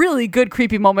a really good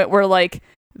creepy moment where like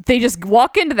they just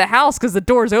walk into the house because the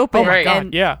door's open, Oh my God,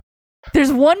 and Yeah.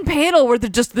 there's one panel where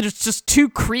there's just two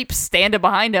creeps standing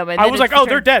behind them, and I then was it like, oh,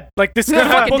 they're turns- dead. Like this They're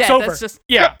fucking book's dead. over. That's just-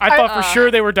 Yeah, I thought for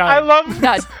sure they were dying.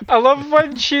 No, I love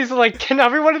when she's like, can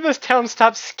everyone in this town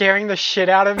stop scaring the shit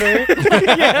out of me?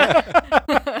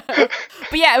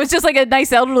 but yeah, it was just like a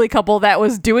nice elderly couple that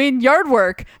was doing yard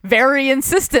work very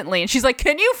insistently, and she's like,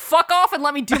 "Can you fuck off and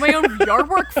let me do my own yard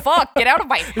work? Fuck, get out of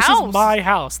my house." This is my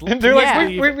house. And they're Yeah.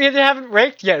 like, we haven't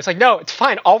raked yet. It's like, no, it's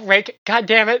fine. I'll rake. God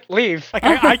damn it, leave. Like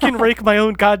I can rake my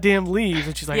own goddamn leaves,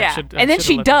 and she's like, Yeah, I and then should've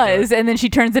she let them do it. does, and then she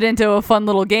turns it into a fun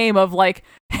little game of like,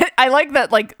 I like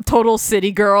that like total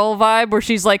city girl vibe where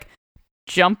she's like,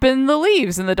 jump in the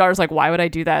leaves, and the daughter's like, why would I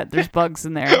do that? There's bugs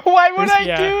in there. Why would I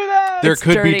Yeah. do that? There It's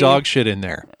could dirty. be dog shit in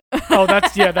there. Oh,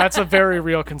 that's a very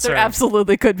real concern. There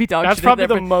absolutely could be dog That's shit in probably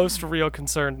there, the most real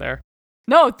concern there.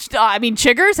 no, I mean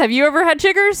chiggers. Have you ever had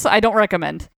chiggers? I don't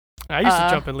recommend. I used to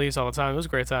jump in leaves all the time. It was a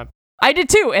great time. I did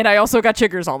too, and I also got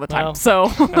chiggers all the time. Well, so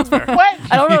That's fair. What?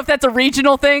 I don't know if that's a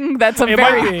regional thing. That's a It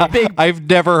might very be. big. I've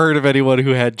never heard of anyone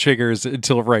who had chiggers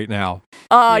until right now.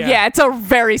 Yeah. Yeah, it's a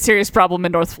very serious problem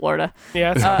in North Florida.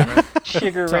 Yeah, that sounds right.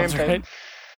 Sugar Sounds rampant.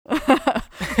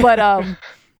 right.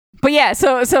 But yeah,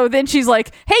 so then she's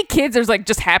like, "Hey kids," there's like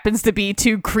just happens to be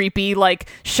two creepy like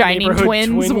shining Neighborhood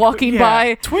twins twin- walking yeah.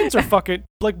 by, Twins are fucking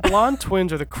like blonde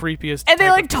twins are the creepiest. and they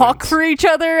type like of talk twins. for each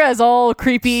other as all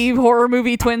creepy horror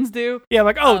movie twins do. Yeah,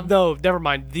 like no, never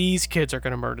mind. These kids are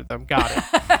gonna murder them. Got it.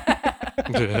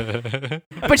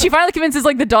 But she finally convinces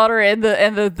like the daughter and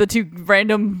the two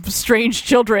random strange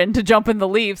children to jump in the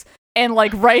leaves, and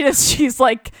like right as she's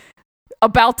like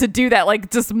about to do that,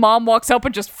 like just mom walks up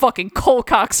and just fucking cold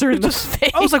cocks her in the face.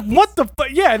 I was like, what the fuck?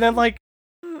 Yeah, and then like,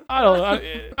 I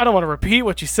don't want to repeat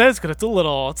what she says because it's a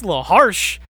little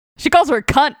harsh. She calls her a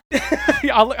cunt.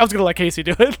 Yeah, I was gonna let Casey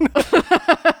do it.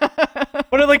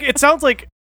 But it sounds like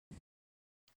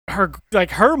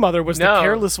her mother was the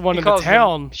careless one in the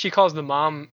town. She calls the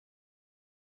mom.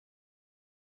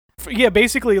 Yeah,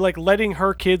 basically like letting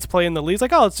her kids play in the leaves.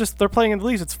 Like, oh, it's just they're playing in the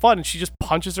leaves. It's fun, and she just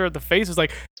punches her in the face. It's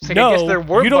like, It's like, I guess there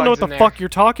no, were you don't know what bugs the in fuck you're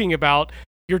talking about.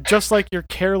 You're just like your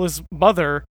careless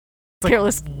mother. It's like,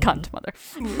 Careless cunt mother.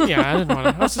 Yeah, I didn't want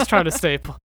to. I was just trying to stay.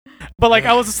 But like,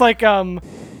 I was just like,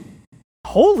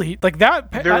 holy, like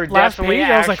that There were last definitely page.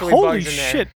 I was like, actually holy bugs in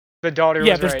there. shit. The daughter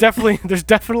Yeah, was there's right. definitely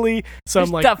some There's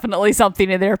like definitely something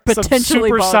in there, potentially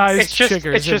some bugs. supersized It's just,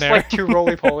 chiggers it's in just there. like two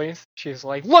roly-polies. She's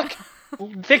like, look,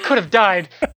 they could have died.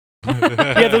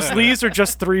 Yeah, those leaves are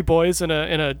just three boys in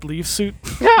a leaf suit.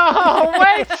 No,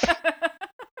 wait.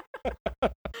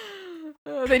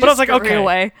 They But I was just like, scurry okay.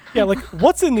 away. Yeah, like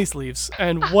what's in these leaves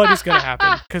and what is gonna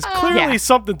happen? Because clearly Yeah.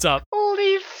 something's up.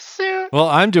 Leaf suit. Well,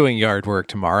 I'm doing yard work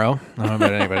tomorrow. I don't know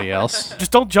about anybody else.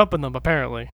 Just don't jump in them.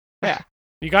 Apparently. Yeah.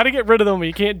 You got to get rid of them, but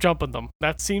you can't jump in them.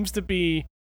 That seems to be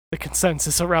the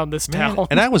consensus around this town.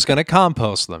 And I was going to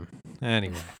compost them.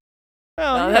 Anyway.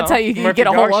 Well, you That's know. how you Might get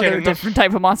be a whole dog shit other in them. different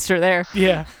type of monster there.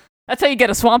 Yeah. That's how you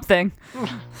get a swamp thing.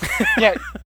 Yeah,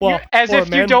 Well, as or a if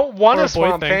you man don't want or a boy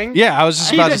swamp thing. Yeah, I was just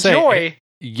She's about a to say. joy.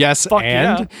 Yes, Fuck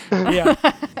and? yeah.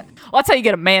 Well, that's how you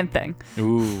get a man thing.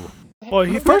 Ooh. Well,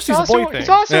 first he's a boy thing. It's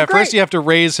also Yeah, great. first you have to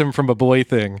raise him from a boy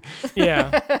thing.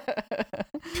 Yeah.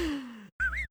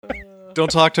 Don't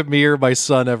talk to me or my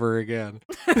son ever again.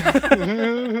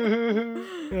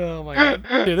 Oh my god,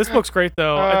 dude, this book's great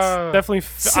though. It's definitely I'm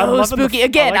So loving spooky.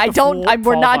 Again, like the full we're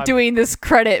fall not vibe. doing this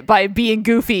credit by being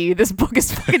goofy. This book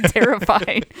is fucking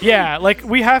terrifying. Yeah, like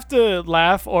we have to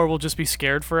laugh or we'll just be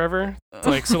scared forever. It's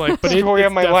like but Story it's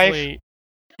of my life. definitely-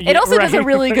 It also does a right.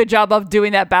 really good job of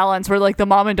doing that balance where like the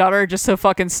mom and daughter are just so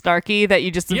fucking snarky that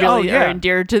you just Yeah, really oh, yeah. are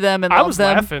endeared to them and I love was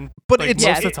them. laughing, But like, it's-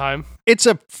 most of Yeah. the time. It's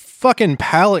a fucking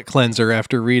palate cleanser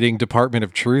after reading Department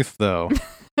of Truth, though.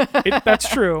 That's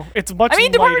true. It's much. I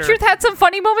mean, Department of lighter. Truth had some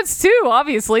funny moments too.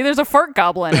 Obviously, there's a fart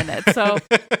goblin in it, so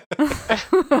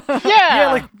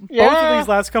Yeah, Like both of these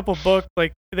last couple books,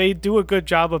 like they do a good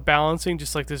job of balancing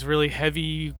just like this really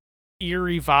heavy,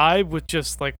 eerie vibe with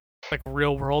just like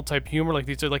real world type humor. Like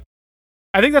these are like,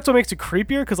 I think that's what makes it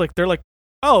creepier because like they're like,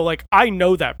 oh, like I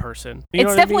know that person. You know it's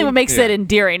what definitely I what mean? makes Yeah. it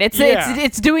endearing. It's Yeah.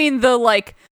 it's doing the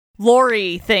like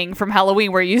Laurie thing from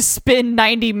Halloween where you spend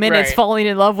 90 minutes falling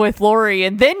in love with Laurie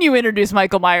and then you introduce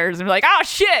Michael Myers and be like, oh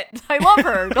shit, I love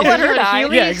her. Don't let her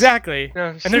die. Yeah, exactly.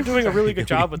 No, and they're doing a really good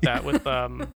job with that, with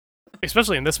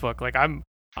especially in this book. Like I'm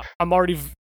already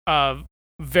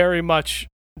very much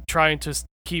trying to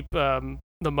keep the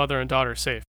mother and daughter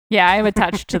safe. Yeah, I'm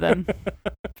attached to them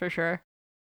for sure.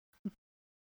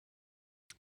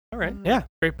 All right. Yeah,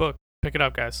 great book. Pick it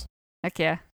up, guys. Heck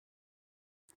yeah.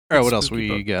 All right, what else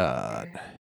we got?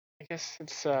 I guess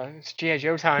it's G.I.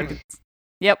 Joe time.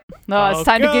 Yep. No, it's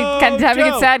time to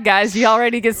get sad, guys. You all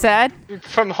ready to get sad?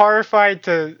 From horrified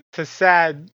to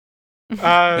sad.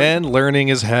 And learning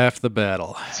is half the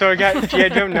battle. So I got G.I.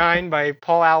 Joe 9 by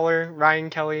Paul Allor, Ryan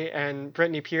Kelly, and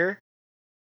Brittany Peer.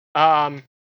 Man,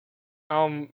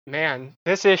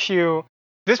 this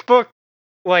book,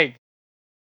 like,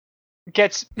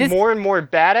 gets more and more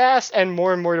badass and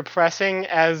more depressing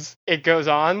as it goes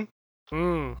on.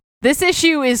 This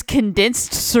issue is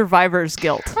condensed survivor's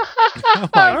guilt. Oh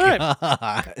my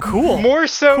God. Cool. More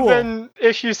so than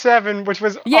issue 7, which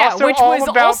was about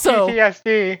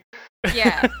PTSD.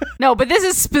 Yeah. No, but this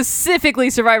is specifically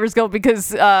survivor's guilt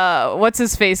because what's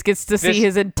his face gets to see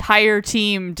his entire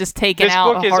team just taken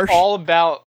out. This book is all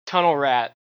about Tunnel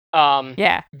Rat.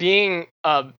 Being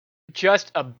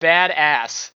just a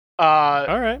badass.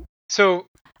 All right. So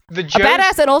a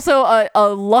badass and also a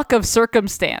luck of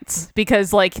circumstance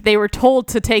because like they were told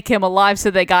to take him alive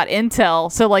so they got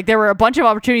intel. So like there were a bunch of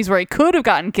opportunities where he could have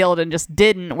gotten killed and just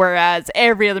didn't, whereas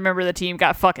every other member of the team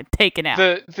got fucking taken out.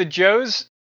 The Joes.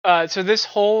 So this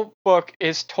whole book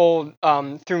is told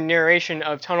through narration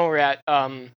of Tunnel Rat.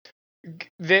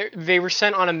 They were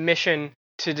sent on a mission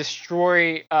to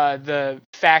destroy the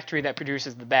factory that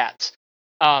produces the bats.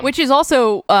 Which is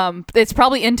also, it's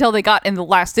probably intel they got in the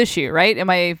last issue, right? Am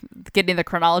I getting the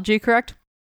chronology correct?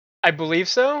 I believe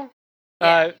so.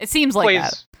 Yeah, it seems like plays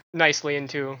that. Nicely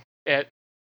into it.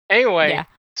 Anyway,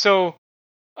 so,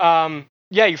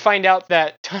 you find out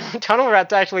that Tunnel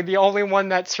Rat's actually the only one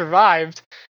that survived,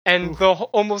 and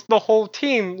almost the whole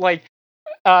team, like,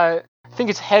 I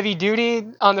think it's Heavy Duty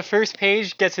on the first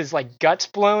page, gets his, like, guts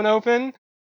blown open.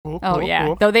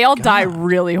 Though they all die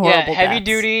really horrible. Yeah, Heavy deaths.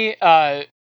 Duty.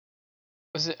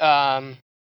 Was it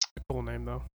cool name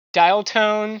though? Dial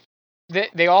Tone.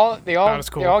 They all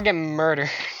get murdered.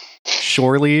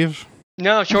 Shore Leave.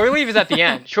 No, Shore Leave is at the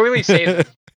end. Shore Leave saves it.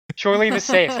 Shore Leave is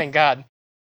safe, thank God.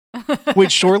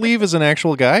 Wait, Shore Leave is an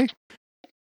actual guy?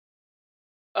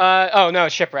 No,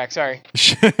 Shipwreck. Sorry.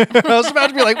 I was about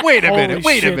to be like, wait a minute.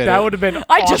 That would have been.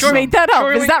 I just made that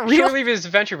up. Is that real? Shore Leave is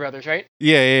Venture Brothers, right?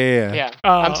 Yeah.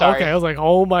 I'm sorry. Okay, I was like,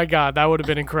 oh my God, that would have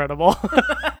been incredible.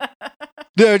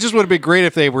 No, it just would have been great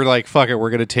if they were like, fuck it, we're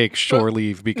gonna take Shore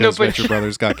Leave because Venture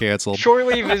Brothers got canceled. Shore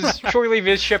Leave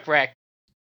is Shipwreck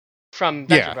from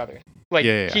Venture Brothers. Like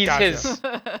he's his.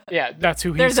 Yeah, that's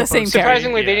who he's. They're the same character.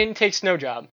 Surprisingly, they didn't take Snow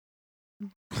Job.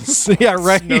 Yeah,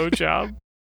 right. Snow Job.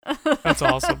 That's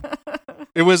awesome.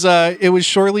 It was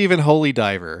Shore Leave and Holy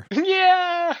Diver.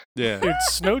 Yeah. Dude,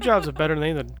 Snow Job's a better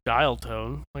name than Dial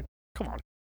Tone. Like, come on.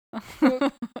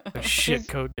 A shit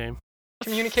code name.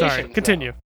 Communication. Sorry,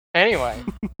 continue. Anyway,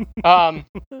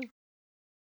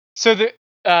 so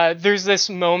there's this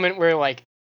moment where like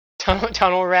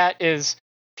Tunnel Rat is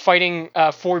fighting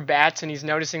 4 bats and he's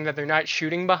noticing that they're not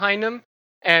shooting behind him,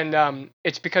 and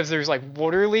it's because there's like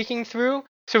water leaking through.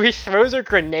 So he throws a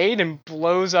grenade and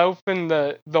blows open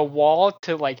the wall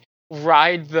to like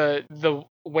ride the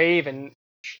wave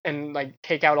and like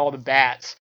take out all the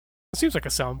bats. It seems like a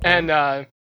sound plan. And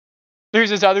there's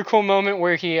this other cool moment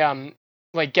where he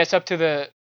like gets up to the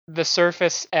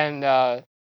surface and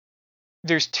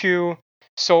there's 2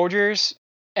 soldiers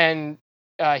and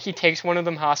he takes one of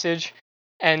them hostage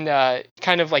and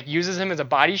kind of like uses him as a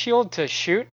body shield to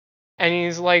shoot, and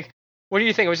he's like, what do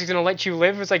you think? I was just gonna let you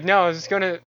live? It's like, no, I was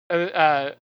gonna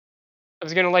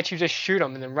let you just shoot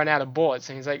him and then run out of bullets.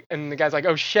 And he's like, and the guy's like,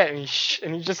 oh shit,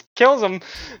 and he just kills him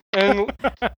and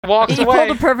walks away. He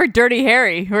pulled a perfect Dirty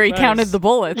Harry where he counted the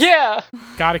bullets. Yeah,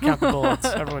 gotta count the bullets.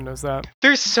 Everyone knows that.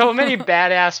 There's so many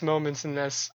badass moments in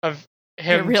this of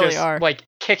him like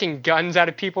kicking guns out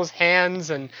of people's hands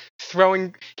and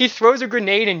he throws a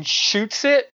grenade and shoots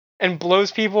it and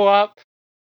blows people up.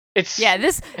 It's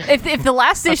this if the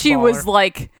last issue was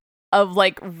like of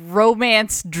like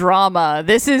romance drama,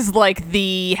 this is like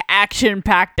the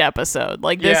action-packed episode.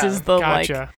 Like this is the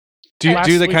gotcha. like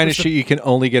do the kind of shit you can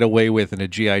only get away with in a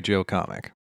G.I. Joe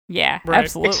comic. Yeah, right.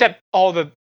 Absolutely. Except all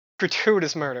the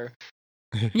gratuitous murder.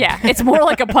 Yeah, it's more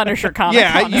like a Punisher comic.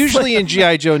 Yeah, honestly. usually in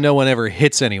G.I. Joe, no one ever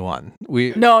hits anyone.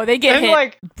 No, they get hit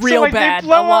like, real bad a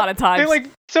lot of times.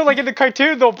 So like in the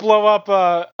cartoon, they'll blow up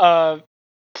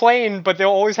plane, but they'll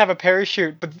always have a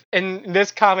parachute. But in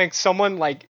this comic, someone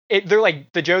like they're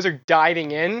like the Joes are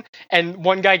diving in, and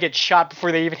one guy gets shot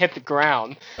before they even hit the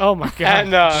ground. Oh my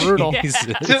god! And brutal.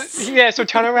 So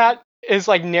Tunnel Rat is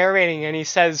like narrating, and he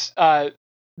says,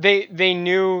 they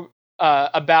knew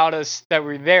about us that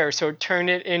were there, so turn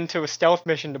it into a stealth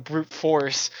mission to brute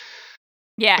force.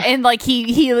 Yeah, and like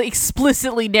he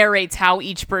explicitly narrates how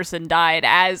each person died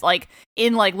as like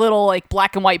in like little like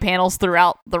black and white panels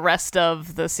throughout the rest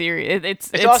of the series.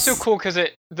 It's also cool because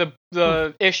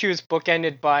the issue is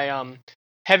bookended by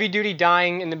Heavy Duty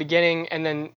dying in the beginning, and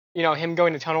then him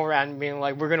going to Tunnel Rat and being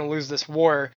like, we're gonna lose this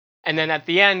war, and then at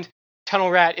the end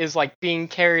Tunnel Rat is like being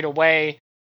carried away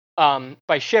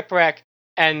by Shipwreck,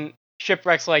 and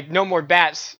Shipwreck's like, no more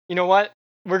bats, you know what,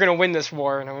 we're gonna win this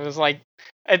war. And I was like,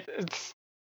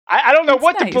 I don't know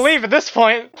what to believe at this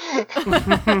point.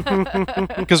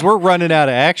 Because we're running out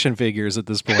of action figures at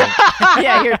this point.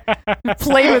 Yeah, you're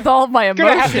playing with all of my emotions.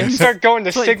 Gonna have to start going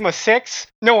to Sigma 6.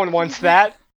 No one wants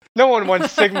that. No one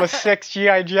wants Sigma 6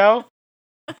 G.I. Joe.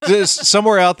 Just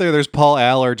somewhere out there, there's Paul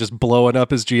Aller just blowing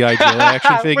up his G.I. Joe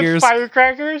action figures. With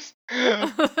firecrackers.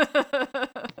 And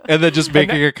then just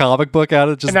making a comic book out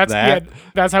of just that. Yeah,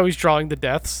 that's how he's drawing the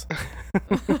deaths.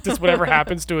 Just whatever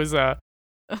happens to his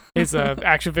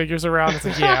action figures around. It's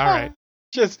like, yeah, all right.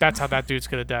 That's how that dude's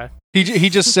gonna die. He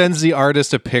just sends the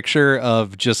artist a picture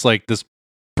of just like this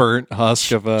burnt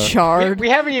husk of a charred. We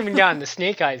haven't even gotten the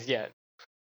Snake Eyes yet.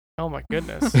 Oh my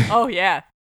goodness. Oh yeah,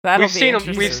 we've seen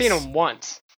him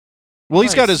once. Well,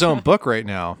 he's got his own book right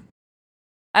now.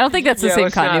 I don't think that's the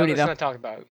same continuity though. Let's not talk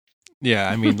about it. Yeah,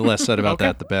 I mean, the less said about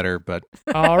that, the better. But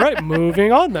all right,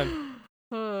 moving on then.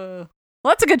 Well,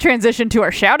 that's a good transition to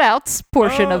our shout-outs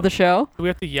portion of the show. Do we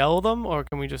have to yell them, or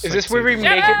can we just... Is this where we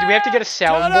make it? Do we have to get a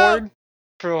soundboard?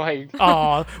 For like...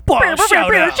 Oh,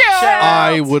 shout out!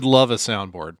 I would love a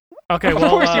soundboard. Okay,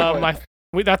 well,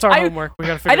 that's our homework. We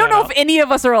gotta figure I don't know out. if any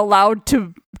of us are allowed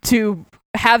to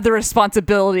have the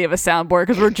resresponsibility of a soundboard,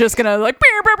 because we're just gonna like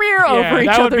over each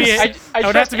other's... I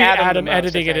would have to be Adam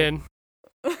editing it in.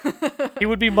 He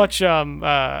would be much...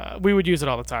 we would use it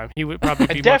all the time. He would probably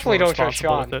be much more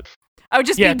responsible with it. I would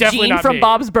just be Gene from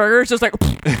Bob's Burgers, just like...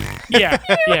 yeah,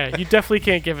 you definitely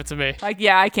can't give it to me. Like,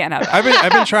 yeah, I can't have it.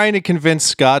 I've been trying to convince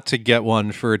Scott to get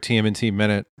one for a TMNT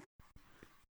Minute.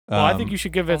 Well, I think you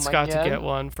should convince Scott to get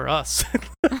one for us.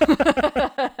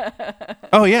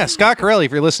 Oh yeah, Scott Corelli,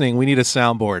 if you're listening, we need a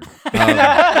soundboard.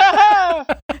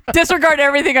 Disregard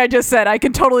everything I just said. I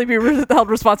can totally be held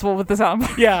responsible with the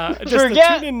soundboard. Yeah, just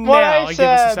tune in now and give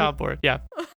us a soundboard. Yeah.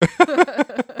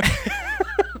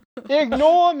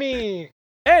 Ignore me.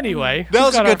 Anyway, that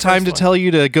was a good time to tell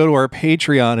you to go to our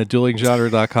Patreon at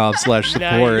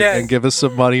duelinggenre.com/support and give us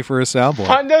some money for a soundboard.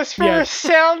 Fund us for a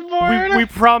soundboard. We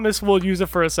promise we'll use it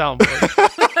for a soundboard.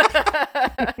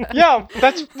 Yeah,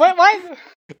 that's what.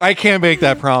 I can't make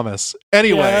that promise.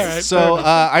 Anyway,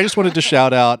 I just wanted to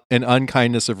shout out An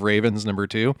Unkindness of Ravens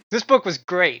 #2. This book was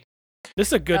great. This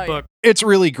is a good book. It's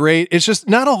really great. It's just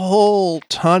not a whole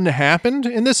ton happened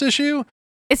in this issue.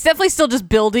 It's definitely still just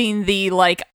building the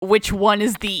like which one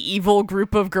is the evil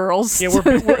group of girls.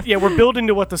 Yeah, we're building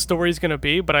to what the story's gonna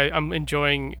be, but I'm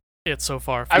enjoying it so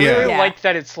far. I really like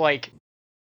that it's like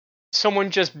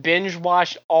someone just binge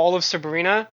watched all of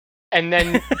Sabrina and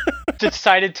then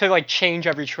decided to like change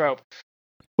every trope.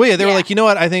 Well, yeah, they were like, you know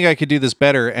what? I think I could do this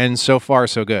better, and so far,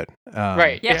 so good.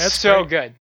 Right? Yeah, it's so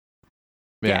good.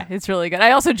 Yeah, it's really good.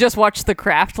 I also just watched The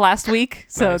Craft last week,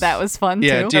 so that was fun too.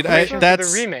 Yeah, dude, that's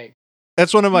the remake.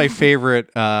 That's one of my favorite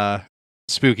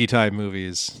spooky time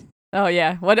movies. Oh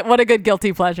yeah, what a good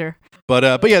guilty pleasure.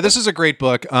 But yeah, this is a great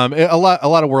book. A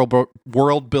lot of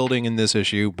world building in this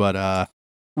issue, but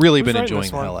really been enjoying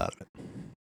the hell out of it.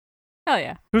 Hell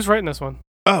yeah. Who's writing this one?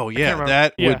 Oh yeah,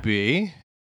 that would be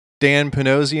Dan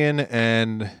Panosian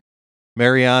and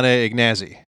Mariana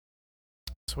Ignazi.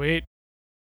 Sweet.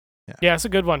 Yeah, it's a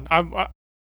good one.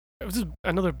 It was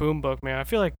another Boom book, man. I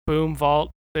feel like Boom,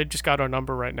 Vault, they just got our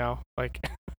number right now. Like,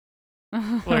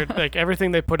 like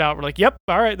everything they put out, we're like, yep,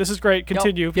 all right, this is great.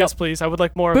 Continue. Yep. Yes, please. I would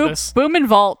like more of this. Boom and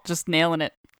Vault, just nailing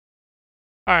it.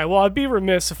 All right, well, I'd be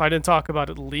remiss if I didn't talk about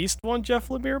at least one Jeff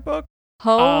Lemire book.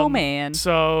 Oh, man.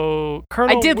 So,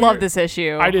 Colonel I did love this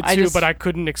issue. I did too, but I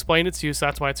couldn't explain it to you, so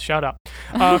that's why it's a shout out.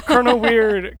 Colonel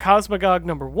Weird Cosmagog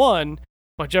 #1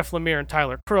 by Jeff Lemire and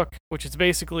Tyler Crook, which is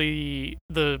basically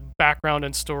the background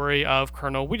and story of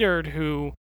Colonel Weird,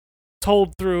 who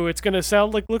looks like it's going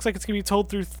to be told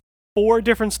through 4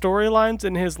 different storylines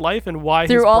in his life and why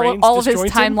through his brain's all of his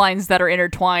disjointed. timelines that are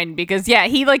intertwined. Because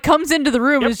he like comes into the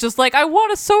room and is just like, I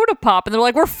want a soda pop, and they're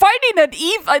like, we're fighting an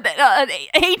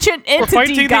ancient entity. We're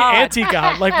fighting god. the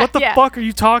anti-god. Like, what the Yeah. fuck are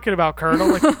you talking about,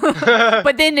 Colonel? Like,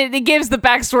 But then it gives the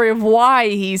backstory of why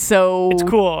he's so it's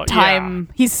cool. time.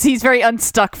 Yeah. He's very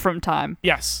unstuck from time.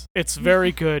 Yes, it's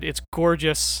very good. It's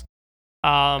gorgeous.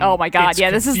 Oh my god, it's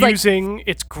yeah, this is like confusing.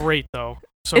 It's great though.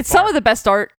 It's some of the best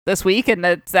art this week, and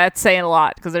that's saying a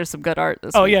lot because there's some good art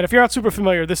this week. Yeah, and if you're not super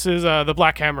familiar, this is the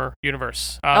Black Hammer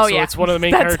universe. Oh, so yeah. it's one of the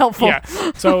main That's characters. helpful.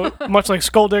 Yeah. So much like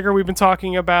Skulldigger we've been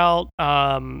talking about.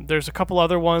 There's a couple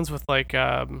other ones with like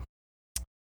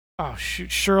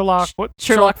Sherlock. What?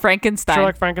 Sherlock Frankenstein.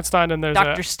 Sherlock Frankenstein, and there's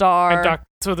Dr. Starr. and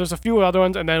so there's a few other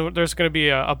ones, and then there's going to be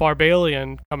a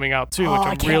Barbalian coming out too, which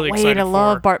I I'm can't really wait. excited I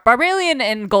love for. Barbalian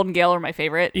and Golden Gale are my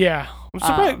favorite. Yeah, I'm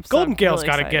surprised. So Golden I'm Gale's really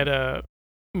got to excited. get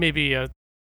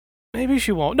maybe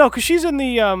she won't. No, because she's in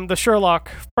the Sherlock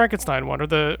Frankenstein one, or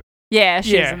the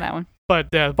She's in that one. But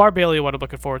the Barbalian one I'm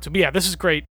looking forward to. But yeah, this is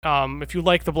great. If you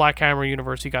like the Black Hammer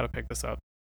universe, you got to pick this up.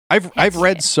 I've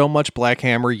read so much Black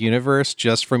Hammer universe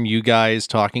just from you guys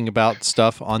talking about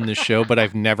stuff on this show, but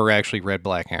I've never actually read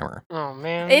Black Hammer. Oh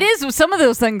man, It is. Some of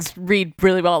those things read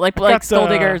really well. Like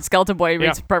Skulldigger and Skeleton Boy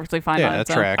reads perfectly fine on Yeah, its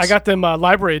that own. tracks. I got them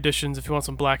library editions if you want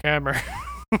some Black Hammer.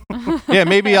 Yeah,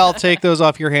 maybe I'll take those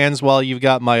off your hands while you've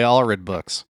got my Allred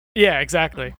books. Yeah,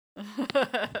 exactly.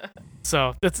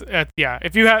 So that's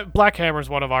if you have Black Hammer is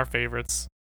one of our favorites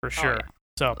for sure. yeah.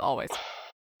 So Always.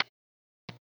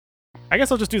 I guess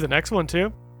I'll just do the next one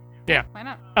too. Yeah. Why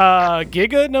not?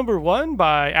 Giga #1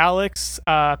 by Alex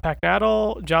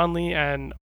Packnadel, John Lee,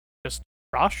 and just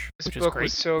Rosh, This which is book great.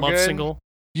 was so Love good. single.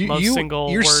 Love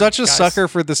single You're word such a guys. sucker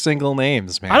for the single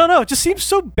names, man. I don't know. It just seems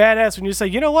so badass when you say,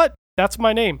 you know what? That's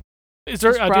my name. Is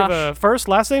there? Just Do you have a first,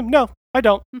 last name? No, I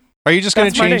don't. Are you just going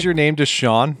to That's my change name. your name to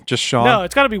Sean? Just Sean? No,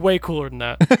 it's got to be way cooler than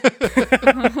that.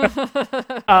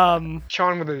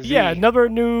 Sean with a Z. Yeah, another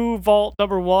new Vault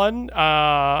 #1.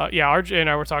 RJ and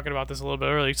I were talking about this a little bit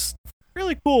earlier. It's a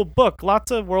really cool book.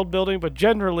 Lots of world building, but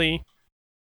generally,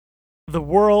 the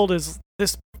world is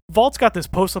this. Vault's got this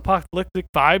post-apocalyptic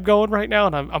vibe going right now,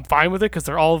 and I'm fine with it because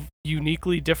they're all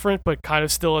uniquely different, but kind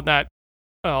of still in that,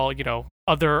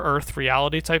 other Earth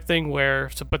reality type thing.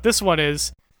 But this one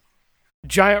is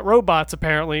giant robots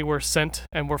apparently were sent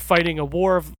and were fighting a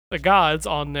war of the gods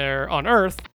on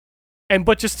Earth,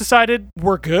 but just decided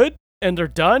we're good and they're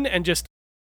done and just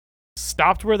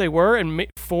stopped where they were and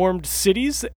formed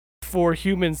cities for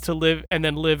humans to live and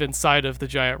then live inside of the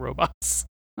giant robots.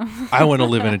 I want to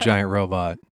live in a giant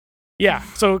robot. Yeah,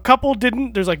 so a couple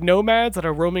didn't. There's like nomads that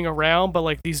are roaming around, but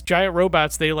like these giant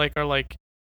robots, they like are like,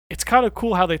 it's kind of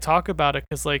cool how they talk about it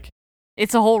because like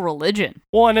It's a whole religion.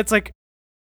 well, and it's like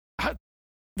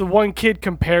the one kid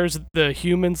compares the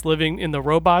humans living in the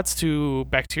robots to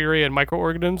bacteria and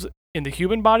microorganisms in the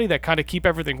human body that kind of keep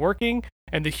everything working,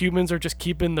 and the humans are just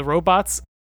keeping the robots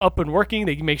up and working.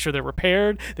 They make sure they're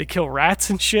repaired. They kill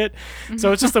rats and shit.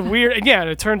 So it's just a weird, and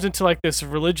it turns into like this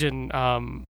religion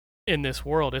in this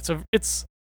world.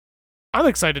 I'm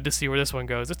excited to see where this one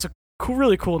goes. It's a cool,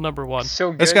 really cool #1.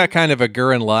 So good. It's got kind of a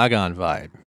Gurren Lagann vibe.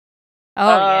 Oh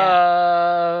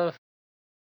yeah.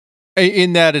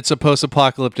 In that it's a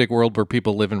post-apocalyptic world where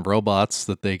people live in robots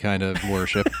that they kind of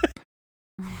worship.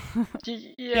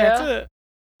 Yeah.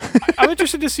 I'm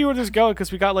interested to see where this is going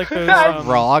because we got like those.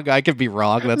 Wrong. I could be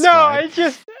wrong. That's no, fine. I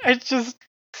just,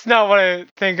 it's not what I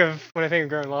think of when I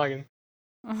think of Gurren Lagann.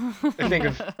 I think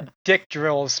of dick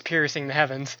drills piercing the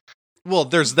heavens. Well,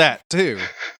 there's that too.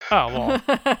 Oh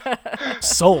well,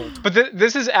 sold. But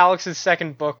this is Alex's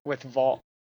second book with Vault,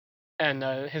 and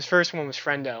his first one was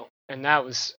Friendo, and that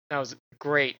was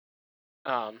great.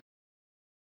 Okay,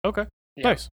 yeah.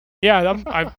 nice. Yeah,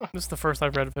 this is the first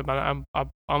I've read of him.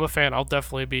 I'm a fan. I'll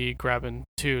definitely be grabbing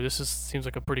 2. This seems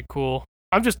like a pretty cool.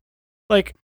 I'm just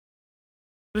like,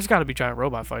 there's got to be giant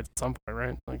robot fights at some point,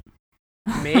 right? Like,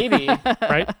 Maybe.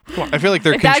 right? Come on. I feel like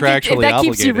they're If contractually that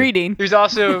obligated. keeps you reading. There's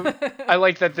also, I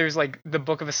like that there's like the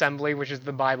Book of Assembly, which is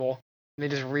the Bible. And they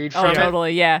just read from Oh, it.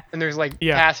 totally, yeah. And there's like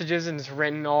Yeah. passages, and it's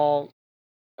written all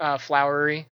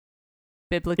flowery.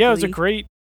 Biblically. Yeah, it was a great.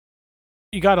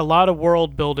 You got a lot of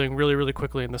world building really, really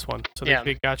quickly in this one. So Yeah.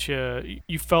 they got you.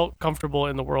 You felt comfortable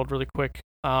in the world really quick,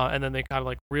 and then they kind of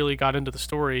like really got into the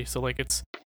story. So like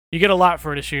you get a lot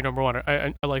for an issue #1.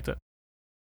 I liked it.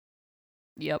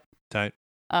 Yep. Tight.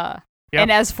 Yep.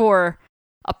 And as for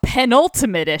a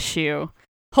penultimate issue,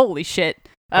 holy shit.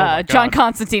 my John God.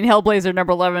 Constantine, Hellblazer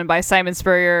 #11 by Simon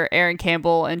Spurrier, Aaron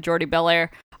Campbell, and Jordi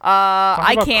Belair.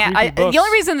 I about can't. creepy The only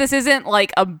books. reason this isn't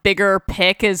like a bigger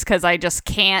pick is because I just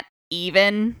can't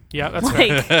even. Yeah, that's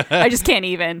like I just can't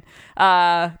even.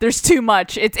 There's too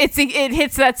much. It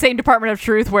hits that same department of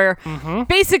truth where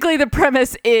basically the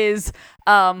premise is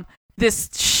this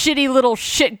shitty little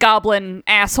shit goblin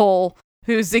asshole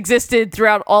who's existed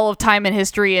throughout all of time and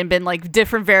history and been like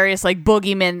different various like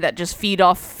boogeymen that just feed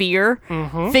off fear,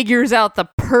 figures out the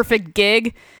perfect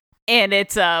gig, and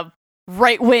it's a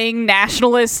right-wing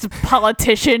nationalist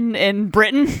politician in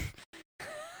Britain.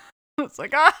 It's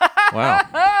like,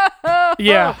 wow.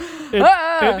 Yeah,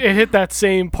 it hit that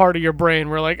same part of your brain.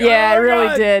 We're like, yeah, oh, it really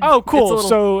God. did. Oh, cool. Little...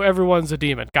 So everyone's a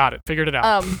demon. Got it. Figured it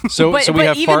out. So we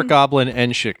have Fart Goblin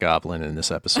and Shit Goblin in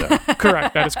this episode.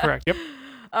 Correct. That is correct. Yep.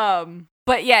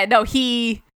 But yeah, no,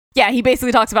 he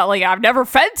basically talks about like, I've never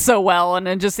fed so well, and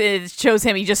then just it shows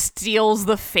him he just steals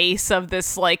the face of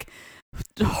this like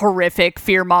horrific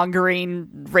fear-mongering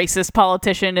racist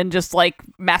politician and just like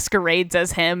masquerades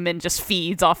as him and just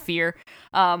feeds off fear.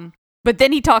 But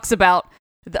then he talks about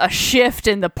a shift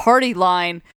in the party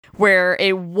line where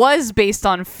it was based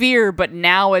on fear, but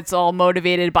now it's all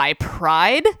motivated by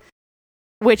pride,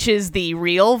 which is the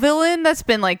real villain that's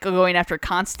been like going after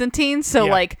Constantine.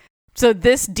 So so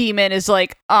this demon is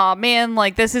like, oh man,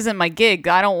 like this isn't my gig.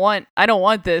 I don't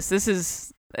want this. This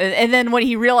is. And then when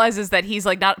he realizes that he's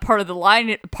like not part of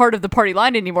the party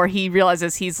line anymore, he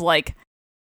realizes he's like,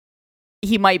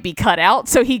 he might be cut out.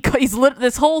 So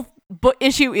this whole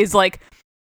issue is like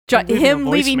him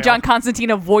leaving John Constantine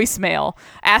a voicemail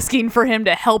asking for him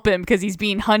to help him because he's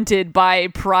being hunted by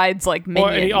Pride's like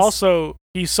minions. Well, and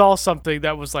he saw something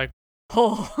that was like,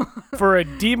 for a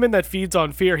demon that feeds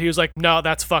on fear, he was like, no,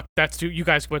 that's fucked. That's too. You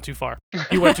guys went too far.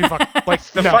 You went too far. Like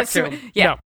the fuck to him. Yeah.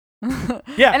 No.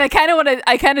 Yeah. And I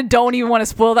kind of don't even want to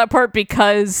spoil that part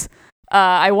because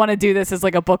I want to do this as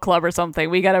like a book club or something.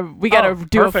 We gotta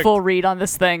do perfect. a full read on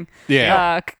this thing.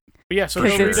 Yeah. Yeah. So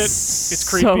read it. It's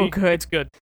creepy. So good. It's good.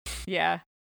 Yeah.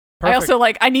 Perfect. I also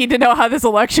I need to know how this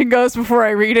election goes before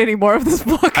I read any more of this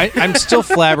book. I'm still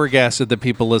flabbergasted that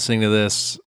people listening to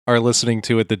this are listening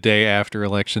to it the day after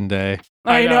election day.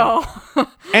 I know.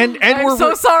 And I'm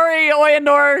so sorry,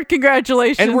 Oyanor.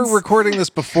 Congratulations. And we're recording this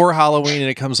before Halloween and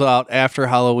it comes out after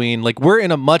Halloween. Like, we're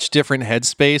in a much different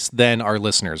headspace than our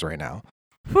listeners right now.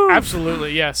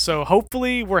 Absolutely, yes. So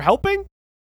hopefully we're helping.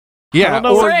 Yeah,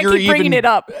 or you're even it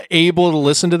up. able to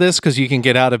listen to this because you can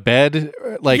get out of bed.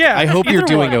 Like, yeah, I hope you're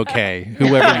doing okay,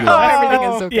 whoever you are. Everything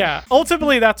is okay. Yeah,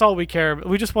 ultimately that's all we care about.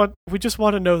 We just want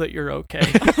to know that you're okay.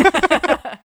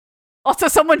 Also,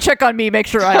 someone check on me, make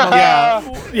sure I'm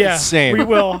okay. Yeah, same. We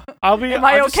will. Am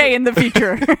I okay in the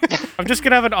future? I'm just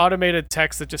gonna have an automated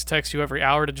text that just texts you every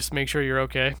hour to just make sure you're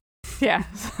okay. Yeah,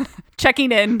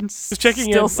 checking in. Just checking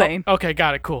in. Still sane. Oh, okay,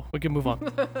 got it. Cool. We can move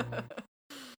on.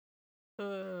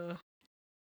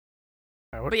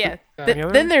 But yeah,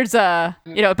 then there's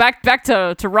back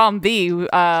to Ram V.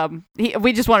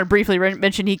 We just want to briefly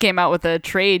mention he came out with a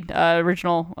trade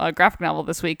original graphic novel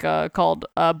this week called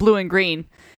Blue and Green.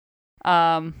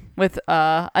 With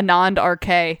Anand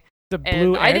RK. The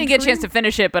blue. I didn't get a chance to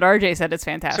finish it, but RJ said it's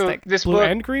fantastic. So this blue book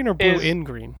and green or blue in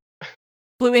green?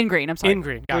 Blue in green. I'm sorry. In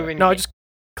green. Got blue it. in No, green. just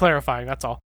clarifying. That's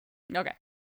all. Okay.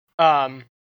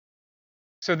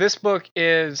 So this book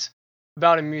is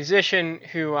about a musician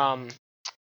who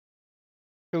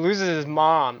loses his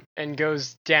mom and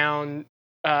goes down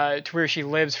to where she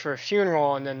lives for a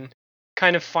funeral, and then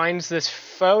kind of finds this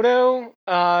photo,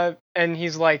 and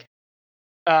he's like,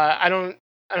 I don't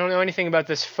know anything about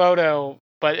this photo,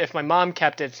 but if my mom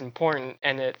kept it, it's important,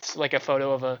 and it's like a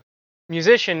photo of a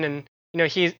musician, and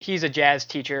he's a jazz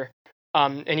teacher,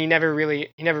 and he never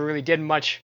really did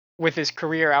much with his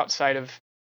career outside of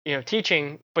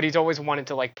teaching, but he's always wanted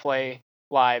to like play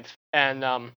live,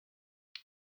 and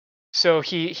so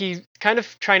he's kind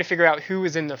of trying to figure out who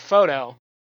is in the photo,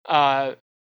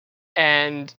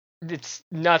 and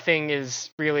nothing is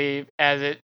really as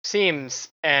it seems,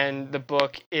 and the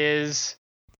book is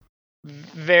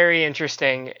very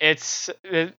interesting. It's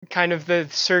kind of the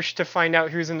search to find out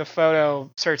who's in the photo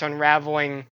starts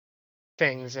unraveling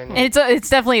things, and it's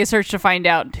definitely a search to find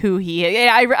out who he is.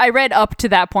 I read up to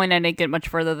that point. I didn't get much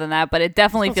further than that, but it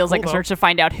definitely feels like a search to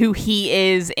find out who he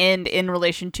is and in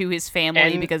relation to his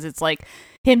family, because it's like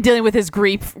him dealing with his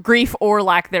grief or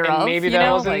lack thereof. And maybe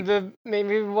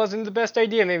maybe it wasn't the best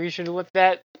idea. Maybe you should have let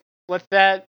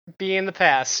that be in the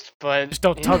past. But just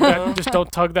don't tug that. Just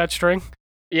don't tug that string.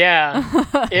 Yeah,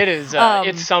 it is.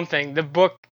 It's something. The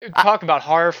book talk about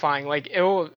horrifying. Like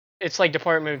it's like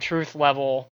Department of Truth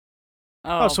level.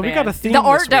 Oh, so man. We got a theme. The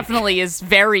art this week. definitely is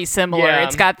very similar. Yeah.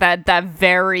 It's got that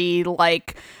very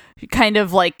like kind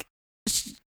of like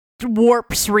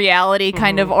warps reality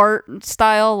kind of art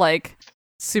style. Like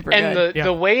super and good.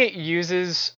 the way it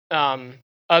uses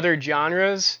other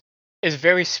genres is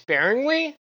very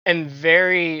sparingly and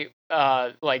very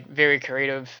very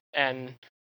creative. And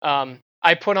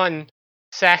I put on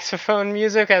saxophone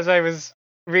music as I was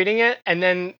reading it, and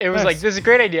then it was like, this is a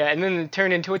great idea, and then it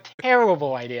turned into a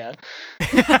terrible idea.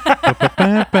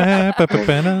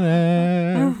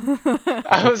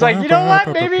 I was like, you know what,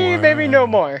 maybe no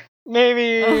more.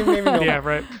 Maybe no more. Yeah,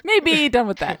 right. Maybe done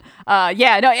with that.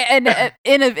 And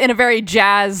in a very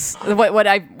jazz. What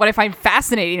I find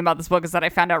fascinating about this book is that I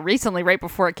found out recently, right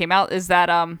before it came out, is that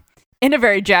in a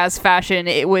very jazz fashion,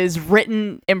 it was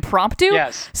written impromptu.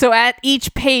 Yes. So at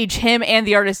each page, him and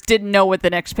the artist didn't know what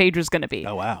the next page was going to be.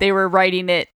 Oh wow. They were writing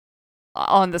it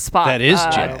on the spot. That is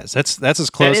jazz. That's as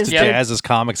close to jazz as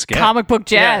comics get. Comic book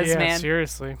jazz, yeah, man.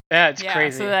 Seriously. Yeah, it's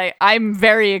crazy. So I'm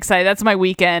very excited. That's my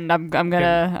weekend. I'm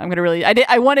gonna really.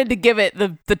 I wanted to give it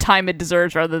the time it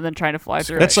deserves rather than trying to fly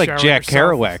through. That's it. like Jack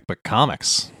Kerouac, but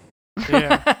comics.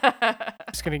 Yeah.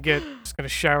 just gonna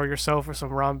shower yourself with some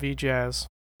Rom V jazz.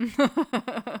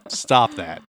 Stop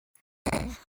that.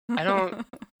 I don't.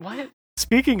 What?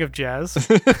 Speaking of jazz.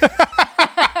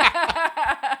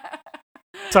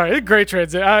 Sorry, great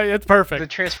transit. It's perfect. The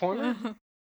Transformer?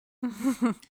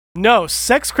 No,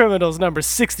 Sex Criminals number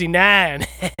 69.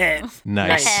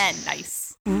 Nice.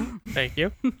 Nice. Thank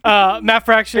you. Matt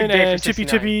Fraction Big day for and Chippy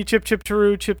 69. Chippy, Chip Chip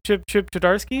Charu, Chip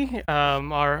Chadarsky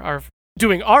are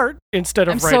doing art instead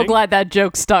of I'm writing. so glad that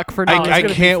joke stuck for now. I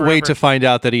can't wait to find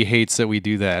out that he hates that we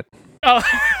do that.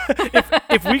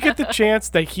 If we get the chance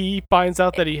that he finds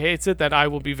out that he hates it, then I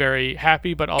will be very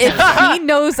happy, but also If he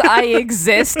knows I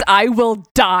exist, I will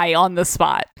die on the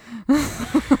spot.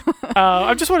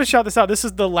 I just want to shout this out. This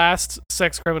is the last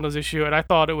Sex Criminals issue, and I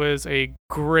thought it was a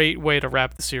great way to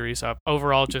wrap the series up.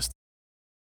 Overall, just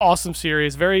awesome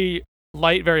series. Very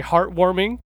light, very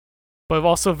heartwarming, but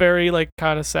also very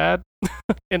kind of sad.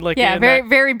 And very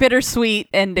very bittersweet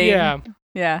ending.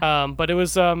 Yeah. But it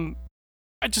was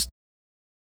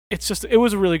it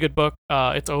was a really good book.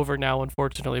 It's over now,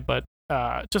 unfortunately, but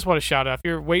just want to shout out, if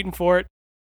you're waiting for it,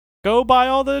 go buy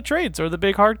all the trades or the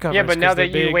big hardcovers. Yeah, but now that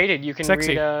you waited, you can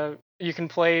sexy. read. You can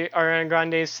play Ariana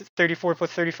Grande's 34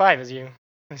 plus 35 as you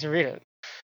read it.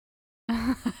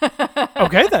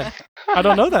 Okay then. I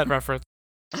don't know that reference.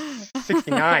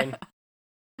 69.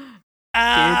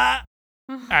 I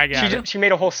got it. She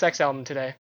made a whole sex album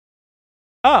today.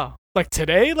 Oh, like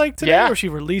today? Yeah. Or she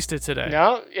released it today?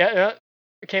 No, yeah.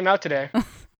 It came out today.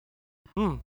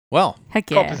 Well,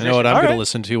 heck yeah. I know what I'm All going to right.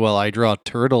 listen to while I draw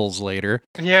turtles later.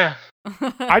 Yeah.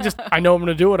 I know I'm going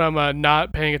to do it. I'm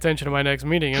not paying attention to my next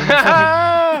meeting.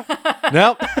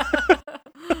 Nope.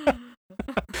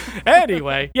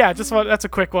 Anyway, yeah, that's a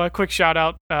quick one. Quick shout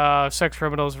out. Sex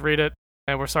Criminals, read it,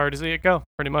 and we're sorry to see it go.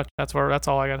 Pretty much. That's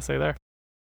all I got to say there.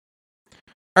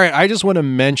 All right, I just want to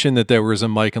mention that there was a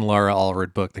Mike and Laura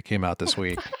Allred book that came out this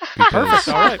week. Perfect.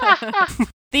 All right.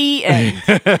 The end.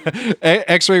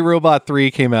 X-Ray Robot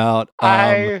 3 came out.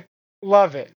 I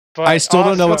love it. But I still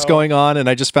don't know what's also- going on, and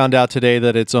I just found out today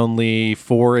that it's only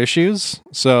 4 issues.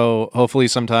 So hopefully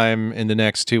sometime in the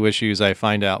next 2 issues I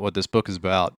find out what this book is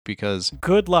about, because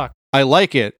Good luck. I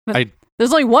like it.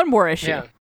 There's only one more issue. Yeah.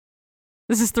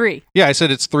 This is 3. Yeah, I said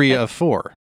it's 3 of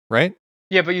 4, right?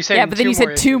 Yeah, but you said Yeah, but then you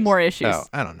said 2 more issues. Oh,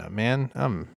 I don't know, man.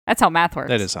 That's how math works.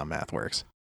 That is how math works.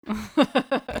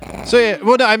 So yeah,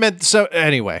 well, no, I meant so.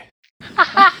 Anyway,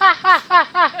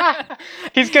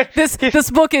 He's good.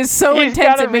 This book is so He's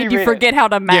intense gotta it made you reread it. forget how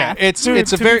to math. yeah, it's Dude, a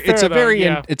to be very fair,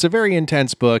 it's a very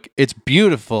intense book. It's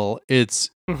beautiful. It's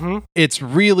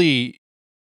really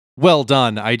well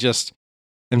done. I just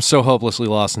am so hopelessly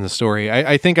lost in the story.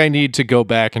 I think I need to go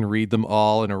back and read them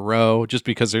all in a row, just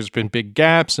because there's been big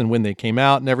gaps and when they came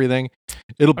out and everything.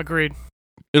 Agreed.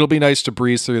 It'll be nice to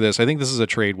breeze through this. I think this is a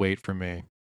trade weight for me,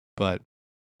 but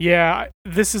Yeah,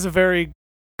 this is a very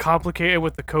complicated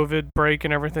with the COVID break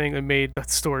and everything. It made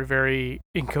that story very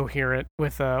incoherent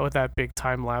with that big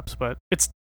time lapse. But it's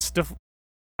still,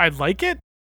 I like it.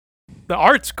 The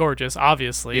art's gorgeous,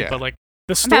 obviously, Yeah. but like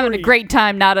the I'm story. having a great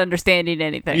time not understanding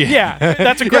anything. Yeah,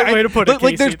 that's a great way to put it.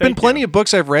 Like, there's Casey. been Thank plenty you. of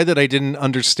books I've read that I didn't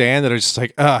understand that are just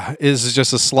like, this is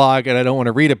just a slog and I don't want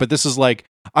to read it. But this is like,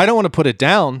 I don't want to put it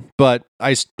down, but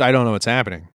I don't know what's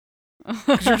happening.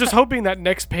 'Cause you're just hoping that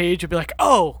next page you'll be like,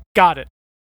 oh, got it,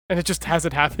 and it just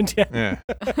hasn't happened yet. Yeah.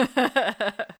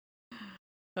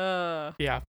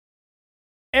 Yeah.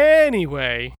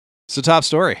 Anyway, It's a top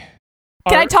story.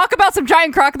 Can I talk about some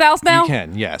giant crocodiles now? You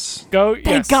can, yes. Go. Thank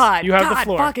Yes, God. you have God the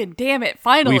floor. fucking damn it.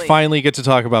 Finally. We finally get to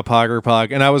talk about Pogger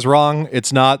Pog. And I was wrong.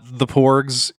 It's not the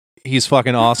Porgs. He's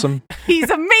fucking awesome. He's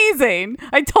amazing. amazing.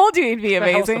 I told you he'd be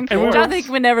amazing. Jonathan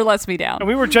Hickman never lets me down. And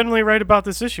we were generally right about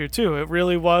this issue too. It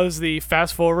really was the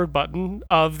fast forward button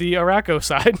of the Arakko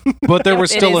side. But there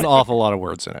was still an awful lot of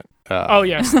words in it. Oh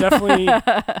yes, definitely.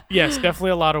 Yes,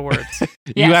 definitely a lot of words.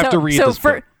 You have to read this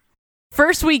book.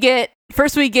 First we get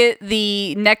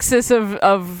the nexus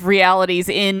of realities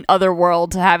in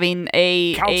Otherworld having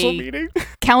a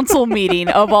council meeting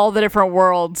of all the different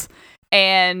worlds,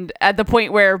 and at the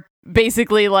point where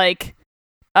basically like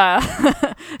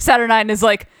Saturnine is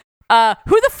like,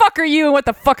 who the fuck are you and what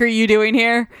the fuck are you doing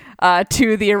here?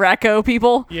 To the Arakko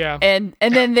people. Yeah. And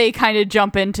then they kind of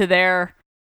jump into their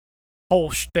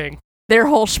whole thing. Their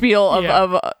whole spiel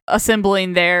of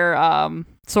assembling their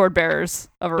sword bearers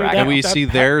of Arakko. And we see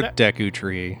their Deku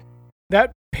tree.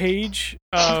 That page,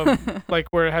 like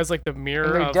where it has like the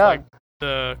mirror of like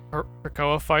the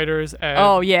Krakoa fighters and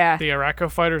the Arakko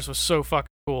fighters was so fucking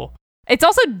cool. It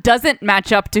also doesn't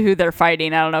match up to who they're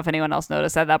fighting. I don't know if anyone else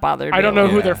noticed that. That bothered me. I don't know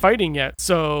who they're fighting yet,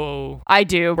 so I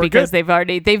do because they've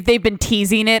been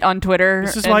teasing it on Twitter.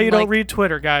 This is why you don't read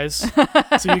Twitter, guys,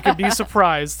 so you can be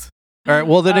surprised. All right.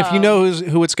 Well, then, if you know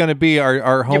who it's going to be,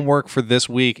 our homework for this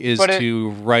week is to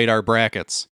write our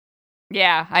brackets.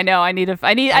 Yeah, I know. I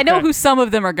know who some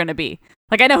of them are going to be.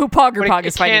 Like I know who Pog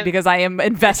is fighting because I am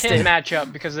invested. It can't match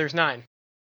up because there's 9.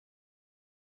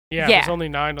 Yeah, there's only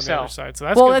 9 on the other side.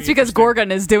 So that's because Gorgon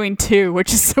is doing 2,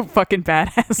 which is so fucking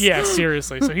badass. Yeah,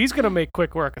 seriously. So he's gonna make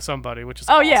quick work of somebody, which is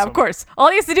awesome. Yeah, of course. All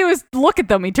he has to do is look at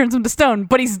them. He turns them to stone,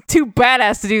 but he's too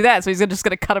badass to do that, so he's just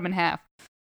gonna cut them in half.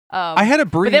 I had a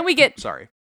brief. But then we get. Sorry.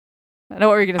 I know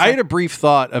what you're gonna say. I had a brief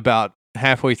thought about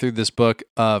halfway through this book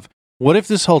of what if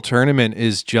this whole tournament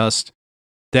is just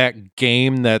that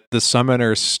game that the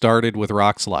summoners started with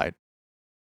Rockslide.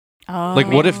 Oh. Like,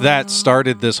 what if that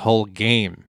started this whole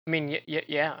game? I mean,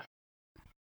 yeah.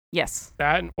 Yes.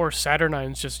 That or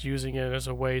Saturnine's just using it as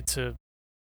a way to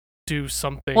do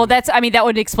something. Well, that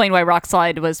would explain why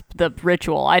Rockslide was the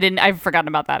ritual. I've forgotten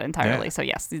about that entirely. Yeah. So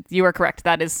yes, you are correct.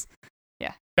 That is,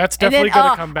 yeah. That's definitely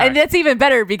going to come back. And that's even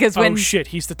better because when... Oh shit,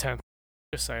 he's the 10th.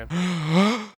 Just saying.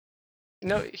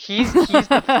 No, he's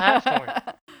the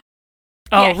platform.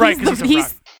 Oh, yeah, right, because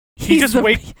he's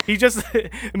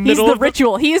the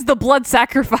ritual. He is the blood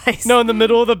sacrifice. No, in the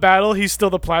middle of the battle, he's still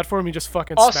the platform. He just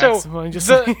fucking smacks him. The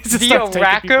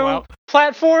Arakko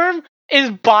platform is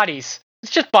bodies.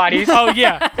 It's just bodies. Oh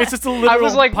yeah, it's just a literal. I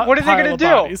was like, what are they gonna do?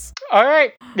 Bodies. All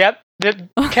right, yep.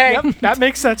 Okay, yep, that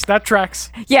makes sense. That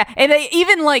tracks. Yeah, and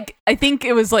even like I think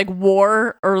it was like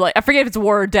War or like I forget if it's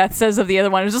War or Death says of the other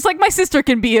one. It was just like my sister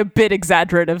can be a bit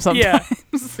exaggerative sometimes.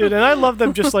 Yeah, dude, and I love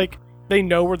them just like. They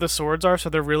know where the swords are, so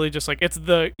they're really just like it's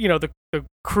the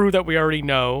crew that we already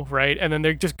know, right? And then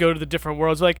they just go to the different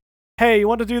worlds, like, hey, you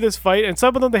want to do this fight? And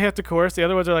some of them they have to coerce. The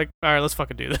other ones are like, all right, let's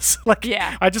fucking do this. Like,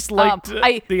 yeah, I just liked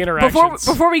the interactions.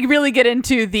 Before we really get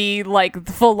into the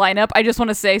full lineup, I just want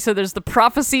to say, so there's the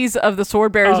prophecies of the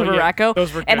sword bearers of Arakko,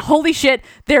 those were good. And holy shit,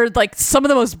 they're like some of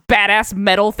the most badass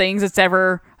metal things I've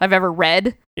ever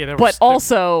read. Yeah, but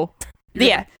also.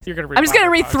 You're gonna read I'm just going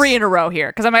to read 3 in a row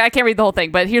here, because I can't read the whole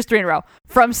thing, but here's 3 in a row.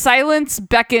 From Silence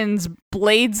beckons,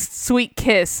 Blade's sweet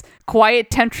kiss, Quiet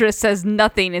Temptress says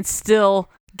nothing and still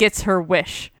gets her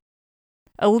wish.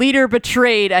 A leader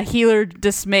betrayed, a healer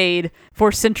dismayed,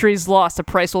 for centuries lost, a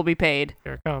price will be paid.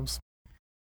 Here it comes.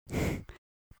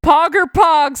 Pog or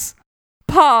Pogs,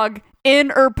 Pog,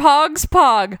 in or Pogs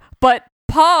Pog, but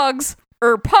Pogs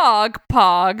or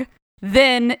Pog,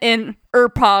 then in or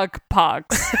Pog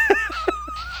Pogs.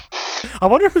 I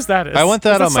wonder whose that is. I want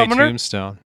that on my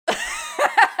tombstone.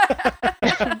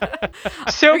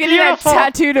 So we're getting that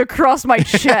tattooed across my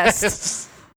chest.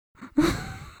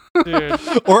 Dude,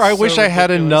 or I wish I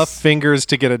had enough fingers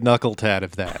to get a knuckle tat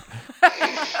of that.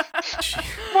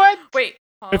 What? Wait.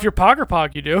 If you're Pog or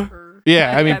Pog, you do.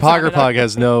 Yeah, I mean, Pog or Pog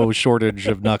has no shortage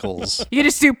of knuckles. You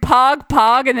just do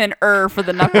Pog, and then for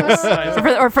the knuckles,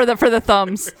 or for the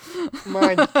thumbs.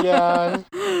 My God.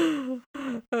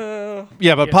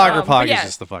 Yeah, but Pog or Pog is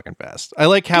just the fucking best. I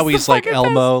like how he's like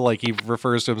Elmo, like he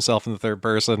refers to himself in the third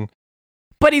person.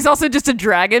 But he's also just a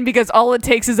dragon because all it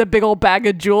takes is a big old bag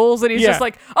of jewels, and he's just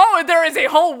like, oh, and there is a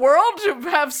whole world to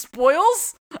have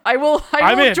spoils? I will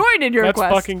join in your quest.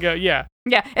 Let's fucking go, yeah.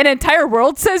 Yeah, an entire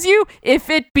world, says you? If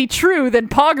it be true, then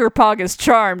Pog or Pog is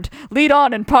charmed. Lead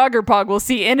on, and Pog or Pog will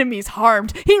see enemies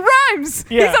harmed. He rhymes!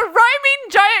 Yeah. He's a rhyming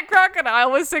giant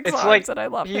crocodile with 6 arms, and I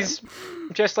love him. He's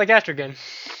just like Astragon.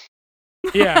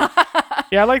 Yeah.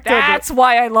 Yeah, I like that. That's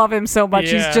why I love him so much.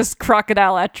 Yeah. He's just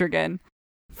Crocodile Etrigan.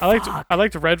 I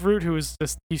liked Redroot, who is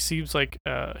this. He seems like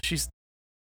she's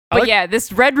But yeah,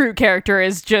 this Redroot character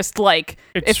is just like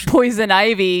if Poison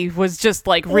Ivy was just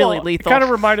like really lethal. It kind of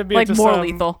reminded me like of just, more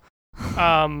lethal.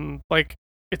 Like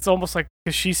it's almost like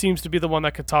because she seems to be the one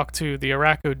that could talk to the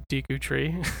Arako Deku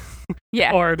tree.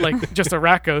 Yeah. Or like just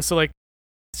Arako. So like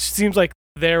seems like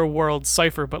their world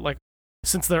Cypher, but like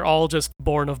since they're all just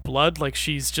born of blood, like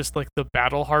she's just like the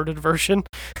battle-hardened version.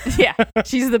 Yeah,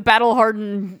 she's the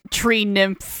battle-hardened tree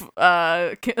nymph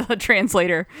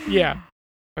translator. Yeah.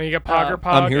 And you got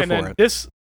Poggerpog, I'm here and for then it. this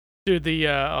dude, the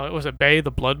was it Bay,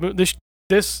 the Blood Moon?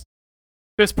 This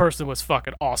person was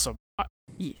fucking awesome.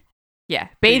 Yeah,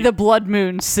 Bay the Blood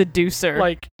Moon seducer.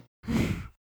 Like,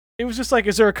 it was just like,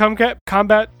 is there a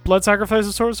combat blood sacrifice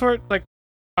of sort? Like,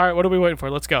 all right, what are we waiting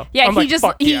for? Let's go. Yeah, I'm he like, just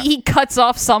fuck yeah. he cuts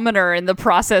off Summoner in the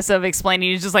process of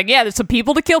explaining. He's just like, yeah, there's some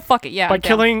people to kill. Fuck it, yeah.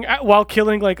 While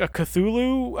killing like a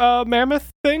Cthulhu mammoth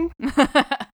thing.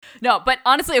 No, but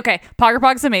honestly, okay,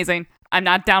 Poggerpog's amazing. I'm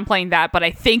not downplaying that, but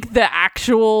I think the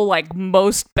actual like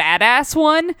most badass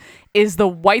one is the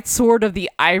White Sword of the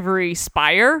Ivory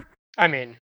Spire. I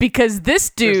mean, because this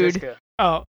dude,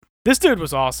 this dude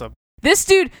was awesome. This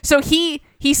dude, so he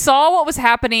saw what was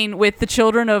happening with the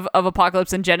children of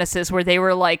Apocalypse and Genesis, where they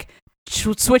were like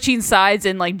switching sides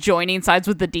and like joining sides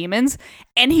with the demons,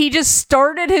 and he just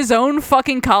started his own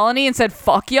fucking colony and said,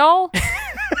 "Fuck y'all."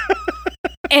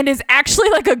 And is actually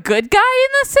like a good guy in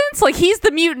the sense, like he's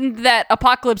the mutant that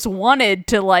Apocalypse wanted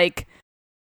to like.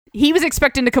 He was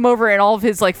expecting to come over, and all of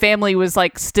his like family was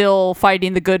like still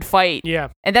fighting the good fight. Yeah,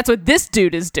 and that's what this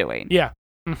dude is doing. Yeah.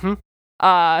 Mm-hmm.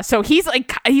 So he's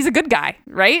a good guy,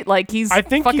 right? Like I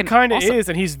think he kind of awesome. is,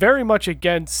 and he's very much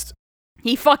against.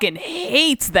 He fucking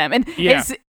hates them, and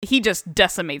he just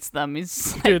decimates them.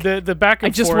 He's like, dude, the back and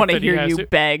I just forth want to hear you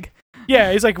beg.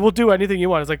 Yeah, he's like, we'll do anything you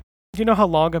want. It's like, you know how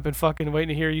long I've been fucking waiting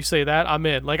to hear you say that? I'm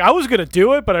in. Like, I was gonna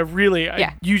do it, but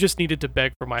you just needed to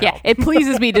beg for my help. It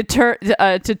pleases me to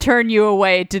turn you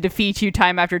away, to defeat you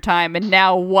time after time, and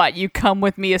now what? You come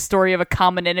with me, a story of a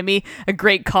common enemy, a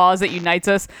great cause that unites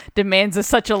us, demands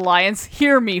such alliance.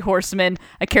 Hear me, horseman.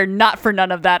 I care not for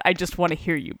none of that. I just want to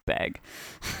hear you beg.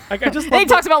 Like, I just. And he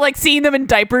talks about like seeing them in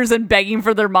diapers and begging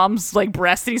for their mom's like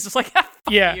breast, and he's just like, fuck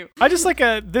you. I just like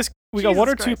this. We got one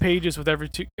or two Christ. pages with every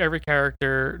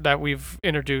character that we've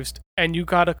introduced, and you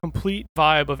got a complete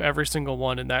vibe of every single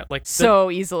one in that. Like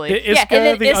easily. The Iska, and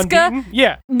then the Unbeaten.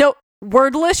 Yeah. No,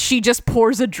 wordless. She just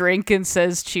pours a drink and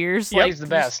says cheers. Yeah, he's the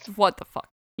best. What the fuck?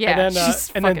 Yeah, and then, she's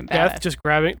and fucking then Death badass. just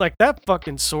grabbing like that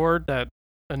fucking sword that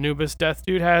Anubis Death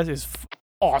dude has is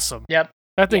awesome. Yep.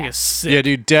 That thing is sick. Yeah,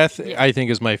 dude, Death I think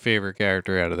is my favorite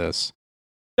character out of this.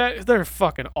 They're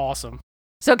fucking awesome.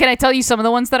 So can I tell you some of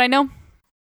the ones that I know?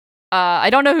 I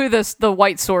don't know who the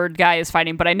White Sword guy is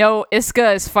fighting, but I know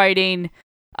Iska is fighting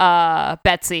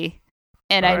Betsy,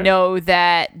 and I know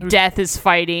that Death is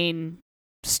fighting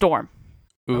Storm.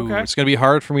 Ooh, It's gonna be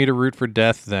hard for me to root for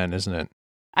Death then, isn't it?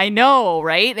 I know,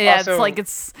 right? Yeah, Also,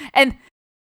 and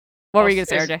what were you gonna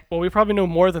say, RJ? Well, we probably know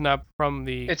more than that from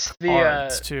the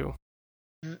cards too.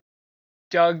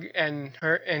 Doug and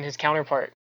his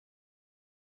counterpart.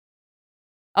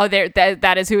 Oh,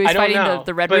 that is who he's fighting,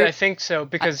 the Red but Root? I think so,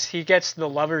 because he gets the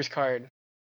lover's card.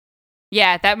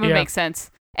 Yeah, that would make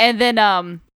sense. And then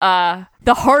the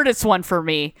hardest one for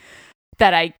me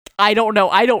that I don't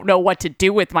know what to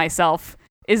do with myself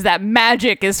is that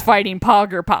Magic is fighting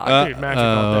Poggerpog. Dude, Magic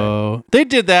all day. They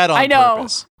did that on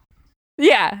purpose.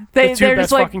 Yeah, they're just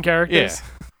best like fucking characters.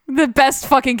 Yeah. The best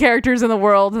fucking characters in the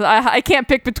world. I can't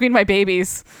pick between my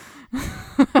babies.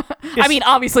 I mean,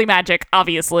 obviously Magic,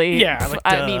 obviously. Yeah, like,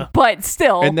 I mean, but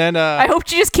still. And then I hope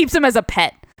she just keeps him as a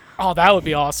pet. Oh, that would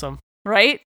be awesome.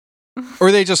 Right?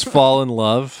 Or they just fall in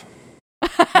love.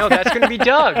 No, that's going to be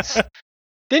Doug's.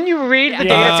 Didn't you read the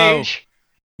data page?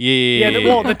 Yeah.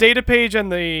 Well, the data page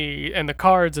and the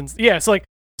cards and it's like.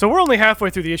 So we're only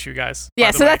halfway through the issue, guys. Yeah,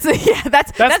 so that's the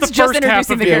just first half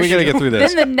introducing of the we characters. gotta get through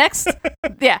this.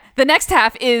 Then the next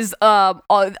half is all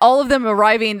of them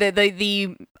arriving, the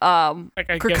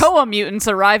Krakoa mutants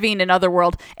arriving in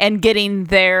Otherworld and getting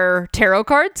their tarot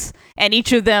cards, and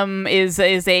each of them is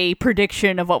a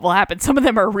prediction of what will happen. Some of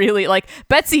them are really like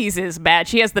Betsy's is bad.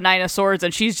 She has the 9 of Swords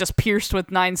and she's just pierced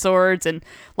with 9 swords, and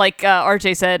like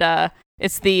RJ said,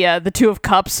 it's the 2 of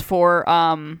Cups for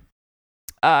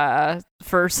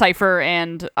Cypher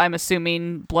and I'm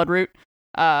assuming Bloodroot.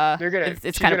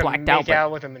 It's kind of blacked out. Make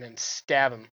out with him and then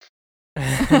stab him.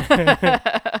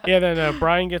 Yeah, then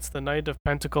Brian gets the Knight of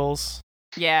Pentacles.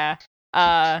 Yeah.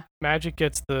 Magic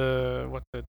gets the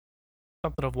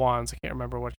something of Wands. I can't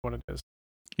remember which one it is.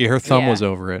 Yeah, her thumb was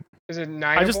over it. Is it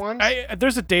 9 of Wands?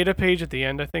 There's a data page at the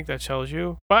end, I think, that tells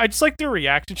you. But I just like their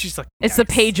reaction. She's like, it's the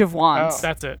Page of Wands. Oh.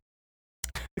 That's it.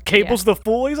 Cable's the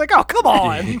fool. He's like, oh, come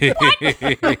on.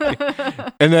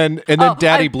 and then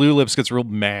Daddy Blue Lips gets real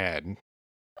mad.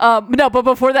 No, but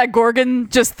before that, Gorgon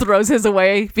just throws his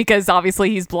away because obviously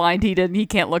he's blind. He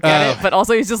can't look at it. But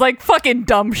also he's just like fucking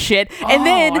dumb shit. And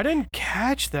then I didn't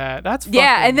catch that. That's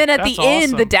and then at the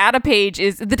end, awesome. the data page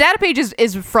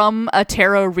is from a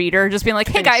tarot reader, just being like,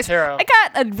 "Hey guys, I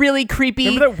got a really creepy."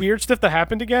 Remember that weird stuff that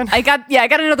happened again? I got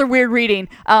another weird reading.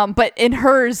 But in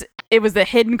hers, it was the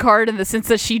hidden card in the sense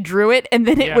that she drew it, and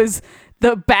then it was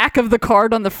the back of the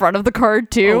card on the front of the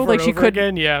card too. Over like and she over could.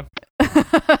 again, yeah.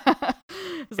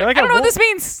 I don't know what this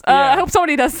means. I hope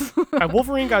somebody does.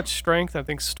 Wolverine got strength. I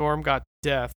think Storm got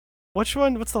death. Which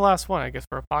one? What's the last one? I guess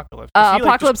for Apocalypse.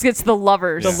 Apocalypse gets the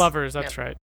lovers. The lovers. That's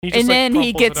right. He just, and then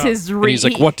he gets his. He's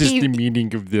like, "What is the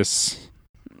meaning of this?"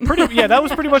 That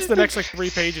was pretty much the next 3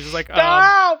 pages. It's like,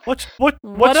 what's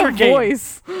your game?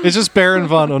 Voice. It's just Baron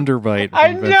von Underbite.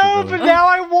 I know, but now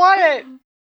I want it.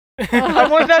 I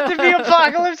want that to be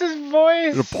Apocalypse's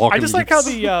voice. I just like how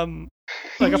the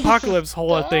Apocalypse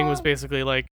whole thing was basically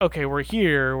like, okay, we're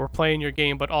here, we're playing your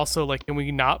game, but also like, can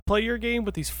we not play your game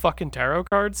with these fucking tarot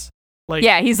cards? Like,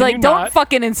 he's like, don't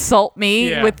fucking insult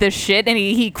me with this shit, and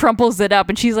he crumples it up,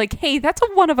 and she's like, hey, that's a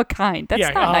one of a kind.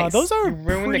 That's not nice. Those are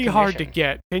pretty hard to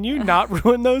get. Can you not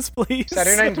ruin those, please?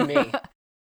 Saturday to me.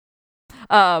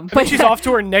 But she's off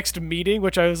to her next meeting,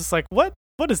 which I was just like, what?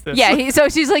 What is this? Yeah, so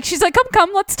she's like, come,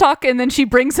 let's talk. And then she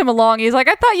brings him along. He's like,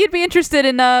 I thought you'd be interested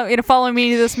in following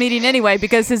me to this meeting anyway,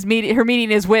 because her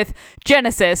meeting is with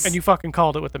Genesis. And you fucking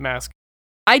called it with the mask.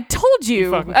 I told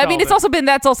you. I mean, that's also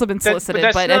been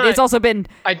solicited, but it's also been.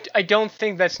 I don't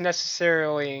think that's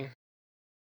necessarily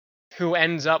who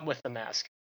ends up with the mask.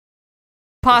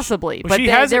 Possibly, but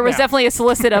there was definitely a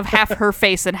solicit of half her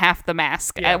face and half the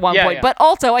mask at one point. Yeah. But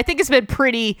also, I think it's been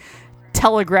pretty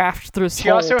telegraphed through this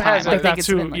whole time.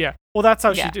 Well, that's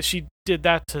how she did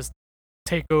that to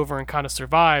take over and kind of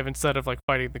survive instead of like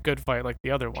fighting the good fight like the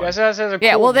other one. It was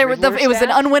an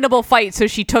unwinnable fight, so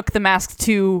she took the mask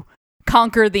to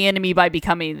conquer the enemy by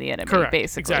becoming the enemy. Correct.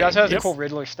 Basically. Exactly. She also has a cool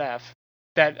Riddler staff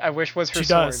that I wish was her sword.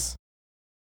 Does.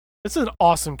 This is an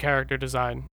awesome character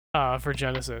design for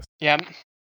Genesis. Yeah.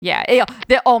 Yeah.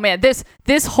 Oh man,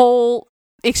 this whole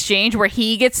exchange where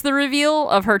he gets the reveal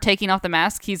of her taking off the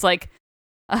mask, he's like,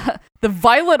 the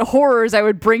violent horrors I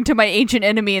would bring to my ancient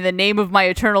enemy in the name of my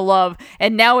eternal love,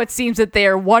 and now it seems that they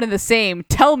are one and the same.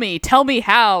 Tell me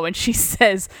how. And she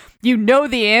says, you know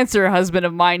the answer, husband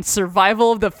of mine.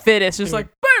 Survival of the fittest. Just like,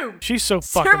 boom! She's so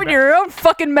fucking serving your own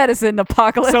fucking medicine,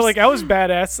 Apocalypse. So like, I was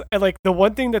badass. And like, the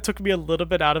one thing that took me a little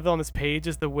bit out of it on this page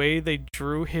is the way they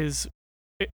drew his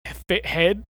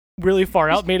head really far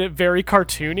out, made it very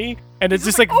cartoony, and it's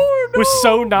just like was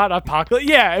so not Apocalypse.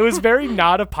 Yeah, it was very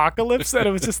not Apocalypse, and it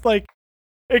was just like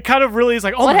it kind of really is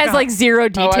like, it has like zero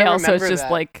detail, so it's just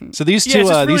like. So these two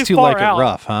like it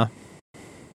rough, huh?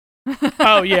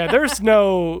 Oh yeah, there's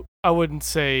no. I wouldn't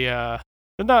say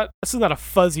this is not a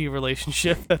fuzzy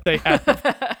relationship that they have.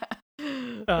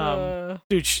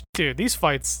 Dude, these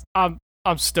fights, I'm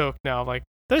stoked now. Like,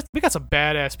 we got some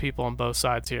badass people on both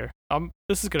sides here.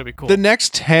 This is gonna be cool. The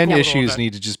next 10 issues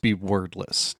need to just be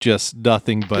wordless, just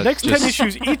nothing but the next 10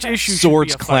 issues. Each issue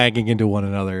swords clanging into one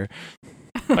another.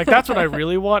 Like, that's what I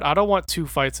really want. I don't want 2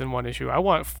 fights in one issue. I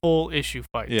want full issue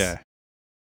fights. Yeah.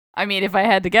 I mean, if I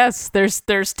had to guess, there's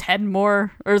 10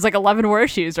 more, or there's like 11 more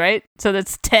issues, right? So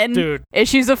that's 10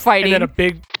 issues of fighting, and then a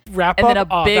big wrap up, and then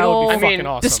a big old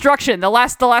awesome. Destruction. The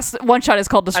last one shot is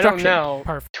called Destruction. I don't know.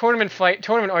 Perfect.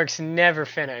 Tournament arcs never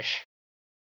finish.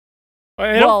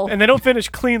 And they don't finish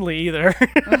cleanly either.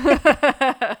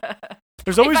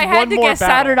 There's always if I had to guess,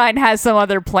 Saturnine has some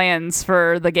other plans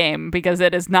for the game because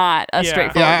it is not a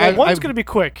straightforward. Yeah, one's going to be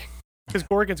quick because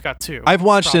Gorgon's got 2. I've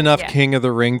watched enough King of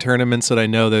the Ring tournaments that I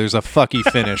know there's a fucky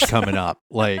finish coming up.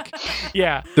 Like,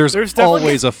 there's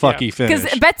always a fucky finish.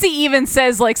 Because Betsy even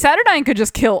says like Saturnine could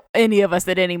just kill any of us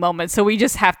at any moment, so we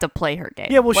just have to play her game.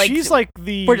 Yeah, well, like, she's like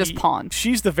we're just pawns.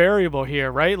 She's the variable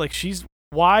here, right? Like,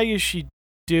 why is she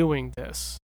doing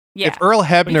this? Yeah. If Earl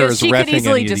Hebner is reffing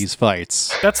any of these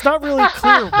fights, that's not really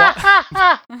clear.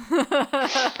 Why...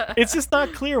 It's just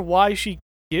not clear why she.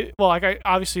 Well, like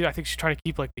I think she's trying to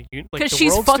keep like because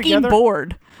she's fucking together.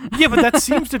 Bored. Yeah, but that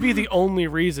seems to be the only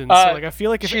reason. So like I feel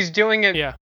like if she's doing it.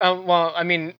 Yeah. Well, I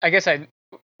mean, I guess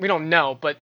we don't know,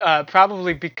 but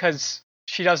probably because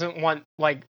she doesn't want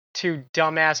like 2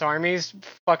 dumbass armies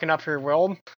fucking up her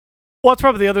world. Well, it's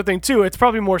probably the other thing too. It's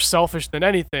probably more selfish than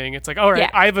anything. It's like, all right,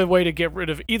 I have a way to get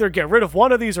rid of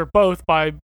one of these or both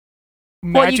by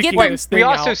magicking this thing. We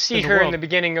also out see her in the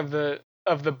beginning of the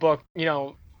book,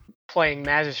 playing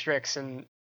Magistrix and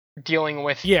dealing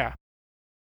with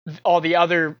all the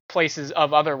other places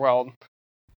of Otherworld.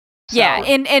 So. Yeah,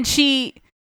 and she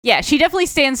definitely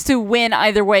stands to win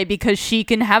either way because she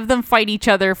can have them fight each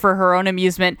other for her own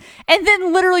amusement, and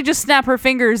then literally just snap her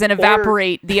fingers and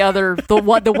evaporate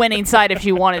the winning side if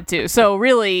she wanted to. So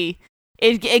really,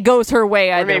 it goes her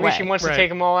way either way. Or maybe she wants to take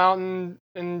them all out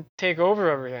and take over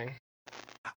everything.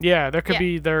 Yeah, there could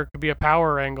be a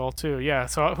power angle too. Yeah,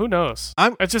 so who knows?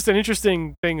 It's just an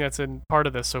interesting thing that's in part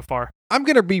of this so far. I'm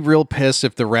gonna be real pissed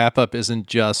if the wrap up isn't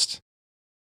just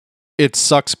it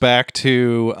sucks back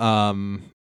to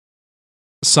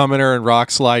Summoner and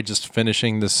Rockslide just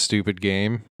finishing this stupid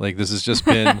game. Like this has just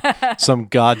been some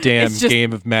goddamn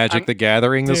game of Magic the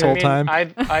Gathering this whole time.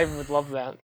 I would love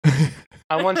that.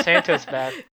 I want Santos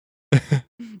back.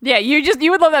 Yeah, you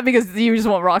would love that because you just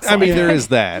want Rockslide. I mean, there is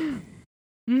that.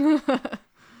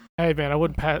 Hey man, I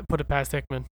wouldn't put it past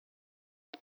Hickman.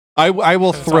 I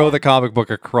will throw the comic book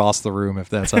across the room if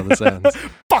that's how this ends.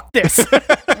 Fuck this.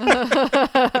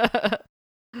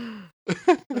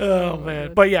 Oh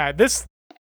man, but yeah, this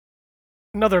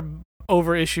another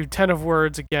overissued 10 of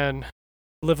words again,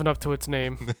 living up to its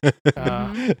name.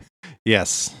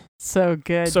 Yes. So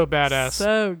good. So badass.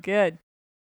 So good.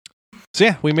 So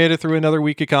yeah, we made it through another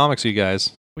week of comics, you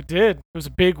guys. We did. It was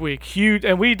a big week, huge,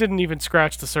 and we didn't even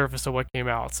scratch the surface of what came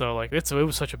out. So like, it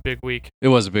was such a big week. It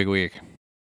was a big week.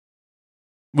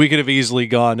 We could have easily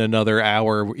gone another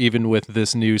hour, even with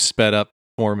this new sped up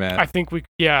format. I think we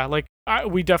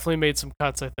definitely made some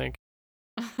cuts. I think.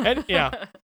 And, yeah. So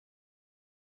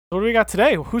what do we got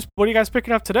today? What are you guys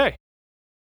picking up today?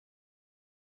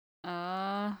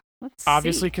 Let's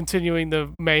Obviously, see. continuing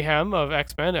the mayhem of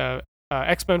X-Men,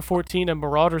 X-Men 14 and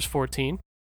Marauders 14.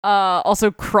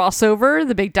 Also crossover,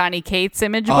 the big Donny Cates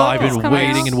image book. I've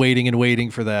been waiting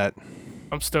for that.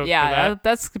 I'm stoked for Yeah, that.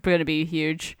 that's going to be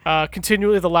huge.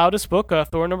 Continually the loudest book,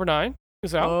 Thor number 9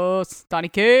 is out. Oh, Donny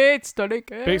Cates.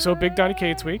 Big Donny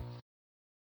Cates week.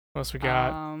 What else we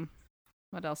got?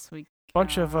 What else we got?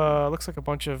 Bunch of looks like a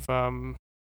bunch of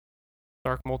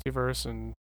Dark Multiverse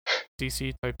and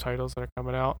DC type titles that are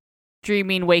coming out.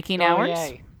 Dreaming Waking Hours.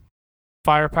 Yay.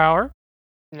 Firepower.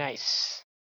 Nice.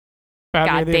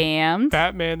 Goddamn.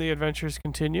 Batman: The Adventures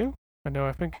Continue.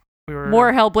 I think we were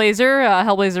More Hellblazer.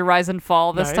 Hellblazer Rise and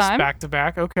Fall this time. Back to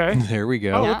back. Okay. There we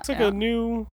go. Oh, looks like a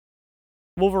new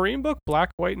Wolverine book,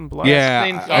 Black, White, and Blood.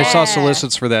 Yeah, I saw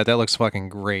solicits for that. That looks fucking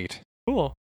great.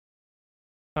 Cool.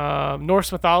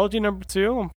 Norse Mythology number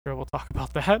 2. I'm sure we'll talk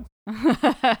about that.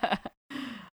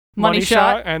 Money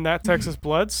Shot and That Texas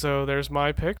Blood. So there's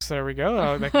my picks. There we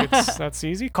go. That's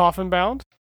easy. Coffin Bound.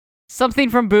 Something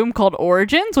from Boom called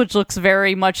Origins, which looks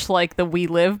very much like the We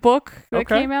Live book that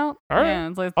came out. All right. Yeah,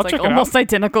 it's like I'll check it almost out.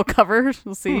 identical covers.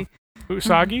 We'll see.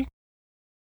 Usagi.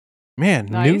 Man,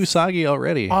 Nice. new Usagi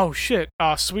already. Oh shit.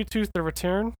 Sweet Tooth: The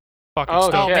Return. Fucking Oh,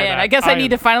 stoked Oh for man, that. I guess I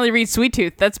need to finally read Sweet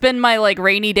Tooth. That's been my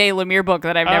rainy day Lemire book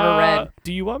that I've never read.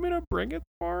 Do you want me to bring it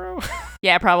tomorrow?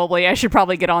 Yeah, probably. I should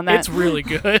probably get on that. It's really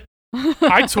good.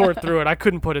 I tore through it. I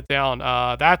couldn't put it down.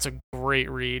 That's a great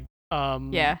read.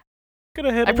 Yeah.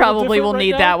 Gonna hit. I probably will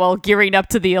need that while gearing up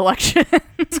to the election.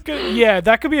 It's good. Yeah,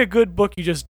 that could be a good book. You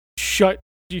just shut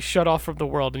off from the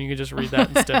world and you can just read that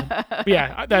instead. But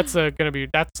yeah, that's gonna be.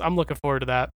 I'm looking forward to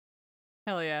that.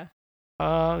 Hell yeah.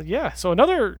 Yeah. So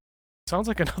sounds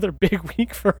like another big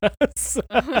week for us.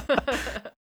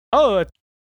 Oh,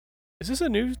 is this a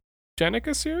new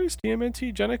Jenica series?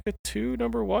 TMNT Jenica 2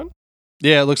 number 1?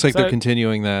 Yeah, it looks like they're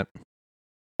continuing that.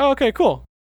 Oh, okay, cool.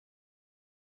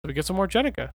 So we get some more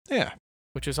Jenica. Yeah.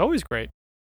 Which is always great.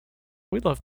 We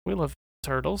love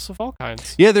turtles of all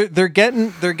kinds. Yeah, they're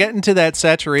getting to that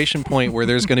saturation point where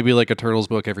there's going to be like a Turtles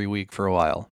book every week for a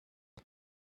while.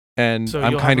 And So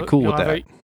I'm kind of cool with that.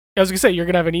 I was going to say, you're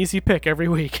going to have an easy pick every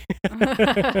week.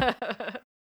 Yeah,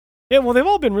 well, they've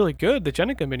all been really good. The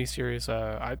Jenica miniseries,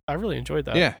 I really enjoyed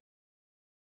that. Yeah.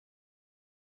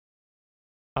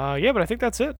 Yeah, but I think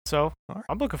that's it. So Right.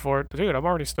 I'm looking forward. Dude, I'm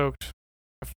already stoked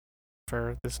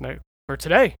for this night. For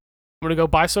today. I'm going to go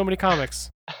buy so many comics.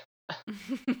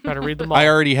 Try to read them all. I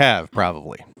already have,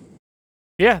 probably,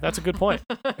 Yeah, that's a good point.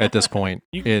 at this point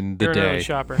in the You're an early day.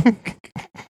 shopper.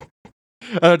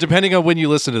 Depending on when you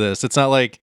listen to this, it's not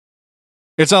like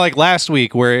last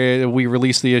week where we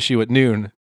released the issue at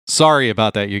noon. Sorry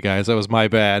about that, you guys. That was my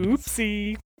bad.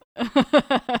 Oopsie.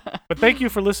 But thank you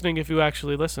for listening if you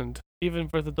actually listened, even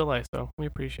for the delay. So we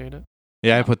appreciate it.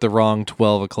 Yeah, I put the wrong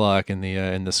 12 o'clock in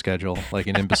the schedule, like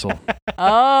an imbecile.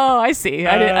 Oh, I see.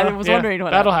 I was Yeah, wondering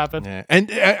what that'll happened. happen.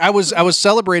 Yeah. And I was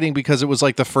celebrating because it was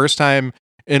like the first time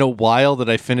in a while that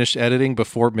I finished editing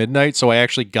before midnight, so I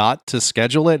actually got to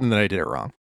schedule it, and then I did it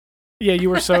wrong. Yeah, you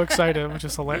were so excited, which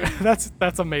is hilarious.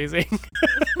 That's amazing.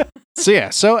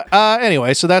 So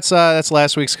anyway, so that's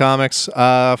last week's comics.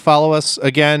 Follow us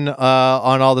again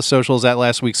on all the socials at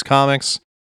Last Week's Comics.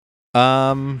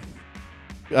 Support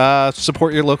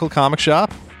your local comic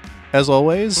shop, as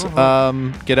always.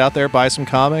 Get out there, buy some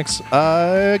comics.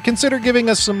 Consider giving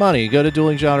us some money. Go to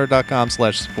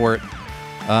duelinggenre.com/support.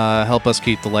 Help us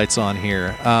keep the lights on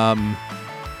here.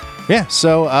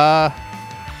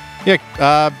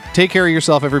 Take care of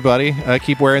yourself, everybody.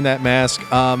 Keep wearing that mask.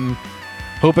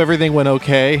 Hope everything went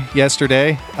okay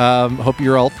yesterday. Hope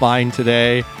you're all fine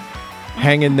today.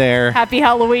 Hang in there. Happy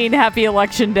Halloween. Happy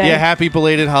Election Day. Yeah, happy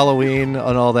belated Halloween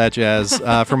and all that jazz.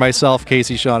 For myself,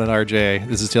 Casey, Sean, and RJ,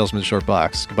 this is Tales from the Short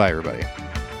Box. Goodbye, everybody.